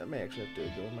 that may actually have to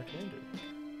go with my commander.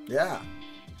 Yeah.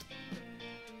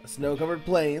 Snow-covered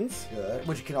plains. Good.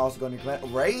 Which can also go in your command.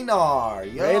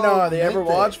 Raynar. Raynar, the Ever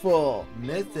Watchful.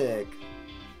 Mythic.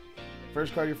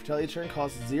 First card of your Fertility turn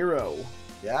costs 0.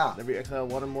 Yeah. Whenever you exile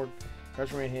one or more cards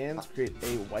from your hands, create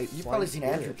a white. You've probably seen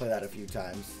Andrew play that a few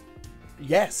times.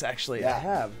 Yes, actually, I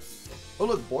have. Oh,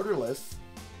 look, Borderless.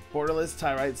 Borderless,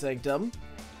 Tyrite Sanctum.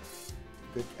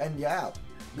 Good. And yeah.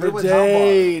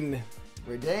 Redain.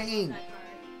 Redain.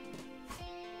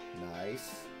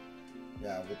 Nice.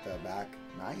 Yeah, with the back.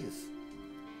 Nice.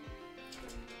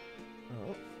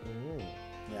 Oh. Ooh.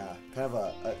 Yeah, kind of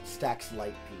a Stax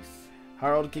light piece.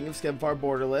 Harold, King of Skemfar,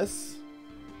 Borderless.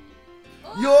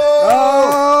 Yo!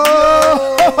 Oh!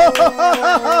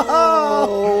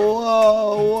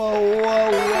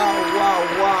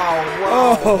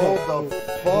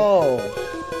 Whoa!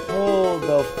 Hold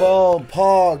the phone.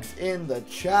 Pogs in the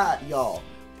chat, y'all.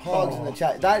 Pogs in the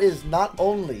chat. That is not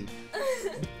only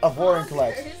a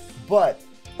Vorinclex, but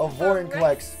a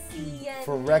Vorinclex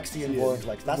for Rexy and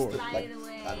Vorinclex.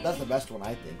 That's the best one,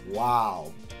 I think.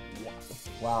 Wow.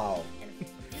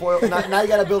 Foil, now you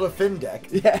gotta build a Fin deck.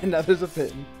 Yeah, now there's a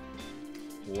Fin.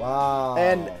 Wow.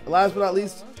 And last but not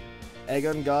least,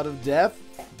 Aegon, God of Death.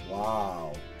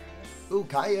 Wow. Ooh,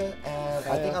 Kaya, and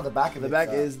I think on the back of the back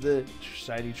is the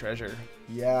shiny treasure.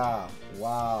 Yeah.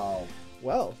 Wow.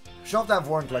 Well, show off that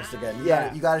Vornplex again.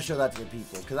 You gotta show that to the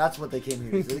people, because that's what they came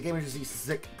here to see. They came here to see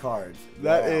sick cards.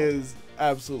 That is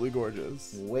absolutely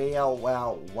gorgeous.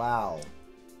 Wow.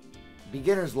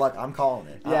 Beginner's luck, I'm calling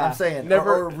it. Yeah, I'm saying,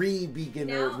 never or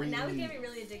re-beginner. Now we get me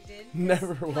really addicted.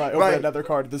 Never will I open another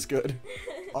card this good.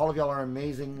 All of y'all are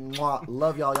amazing. Mwah.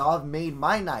 Love y'all. Y'all have made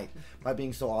my night by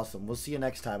being so awesome. We'll see you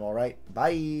next time, all right?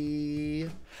 Bye.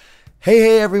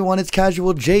 Hey everyone, it's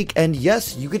Casual Jake, and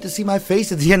yes, you get to see my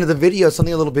face at the end of the video,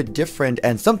 something a little bit different,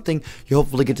 and something you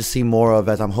hopefully get to see more of,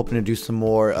 as I'm hoping to do some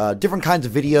more different kinds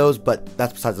of videos, but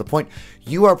that's besides the point.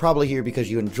 You are probably here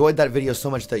because you enjoyed that video so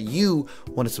much that you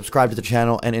want to subscribe to the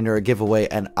channel and enter a giveaway,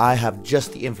 and I have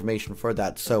just the information for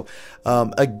that. So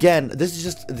again, this is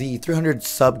just the 300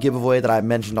 sub giveaway that I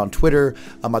mentioned on Twitter.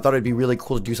 I thought it'd be really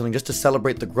cool to do something just to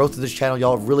celebrate the growth of this channel.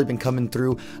 Y'all have really been coming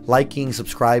through, liking,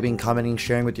 subscribing, commenting,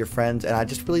 sharing with your friends, and I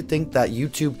just really think that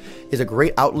YouTube is a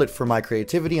great outlet for my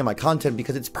creativity and my content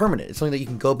because it's permanent. It's something that you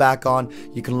can go back on,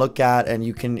 you can look at, and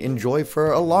you can enjoy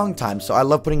for a long time. So I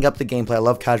love putting up the gameplay. I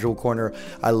love Casual Corner.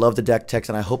 I love the deck techs,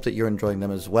 and I hope that you're enjoying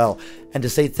them as well. And to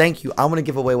say thank you, I'm going to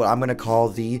give away what I'm going to call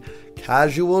the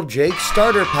Casual Jake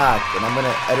Starter Pack, and I'm going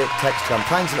to edit text. I'm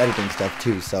trying some editing stuff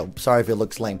too, so sorry if it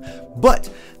looks lame. But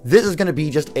this is going to be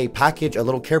just a package, a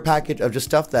little care package of just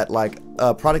stuff that, like,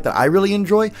 a product that I really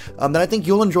enjoy, that I think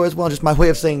you'll enjoy as well. Just my way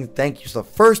of saying thank you. So the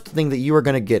first thing that you are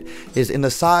going to get is, in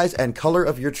the size and color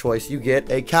of your choice, you get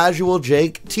a Casual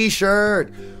Jake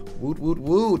t-shirt. Woot, woot,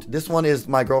 woot. This one is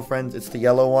my girlfriend's. It's the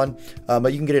yellow one.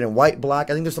 But you can get it in white, black.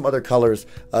 I think there's some other colors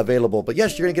available. But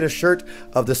yes, you're going to get a shirt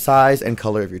of the size and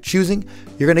color of your choosing.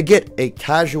 You're going to get a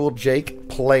Casual Jake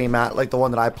play mat, like the one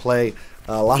that I play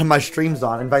a lot of my streams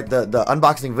on. In fact, the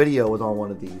unboxing video was on one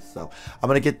of these. So I'm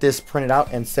going to get this printed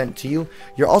out and sent to you.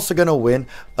 You're also going to win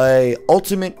a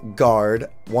Ultimate Guard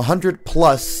 100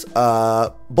 plus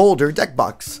Boulder deck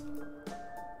box, which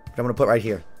I'm going to put right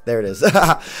here. There it is.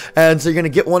 And so you're going to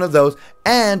get one of those,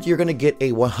 and you're going to get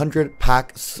a 100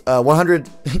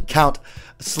 count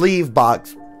sleeve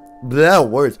box. Blah,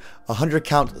 words. 100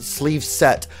 count sleeve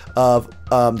set of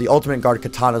the Ultimate Guard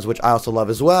katanas, which I also love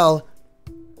as well.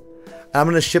 I'm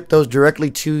going to ship those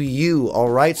directly to you,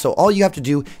 alright? So all you have to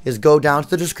do is go down to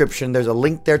the description. There's a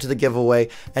link there to the giveaway,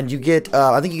 and you get,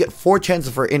 I think you get 4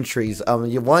 chances for entries.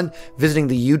 You one, visiting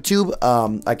the YouTube.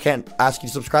 I can't ask you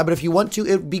to subscribe, but if you want to,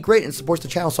 it would be great and supports the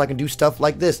channel so I can do stuff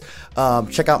like this.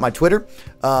 Check out my Twitter,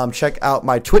 check out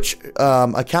my Twitch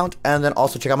account, and then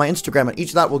also check out my Instagram, and each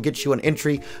of that will get you an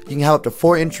entry. You can have up to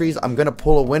 4 entries. I'm going to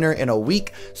pull a winner in a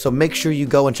week, so make sure you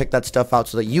go and check that stuff out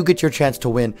so that you get your chance to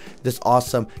win this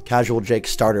awesome Casual Jake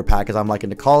starter pack, as I'm liking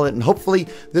to call it. And hopefully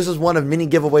this is one of many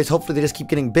giveaways. Hopefully they just keep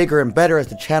getting bigger and better as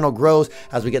the channel grows,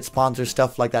 as we get sponsors,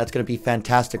 stuff like that. It's going to be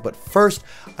fantastic. But first,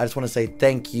 I just want to say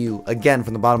thank you again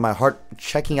from the bottom of my heart,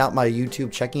 checking out my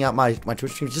YouTube, checking out my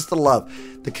Twitch streams. Just the love,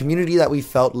 the community that we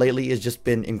felt lately has just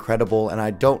been incredible, and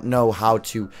I don't know how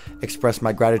to express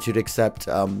my gratitude except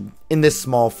in this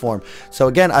small form. So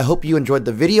again, I hope you enjoyed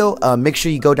the video. Make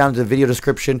sure you go down to the video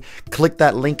description, click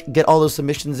that link, get all those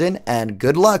submissions in, and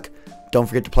good luck. Don't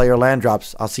forget to play your land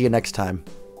drops. I'll see you next time.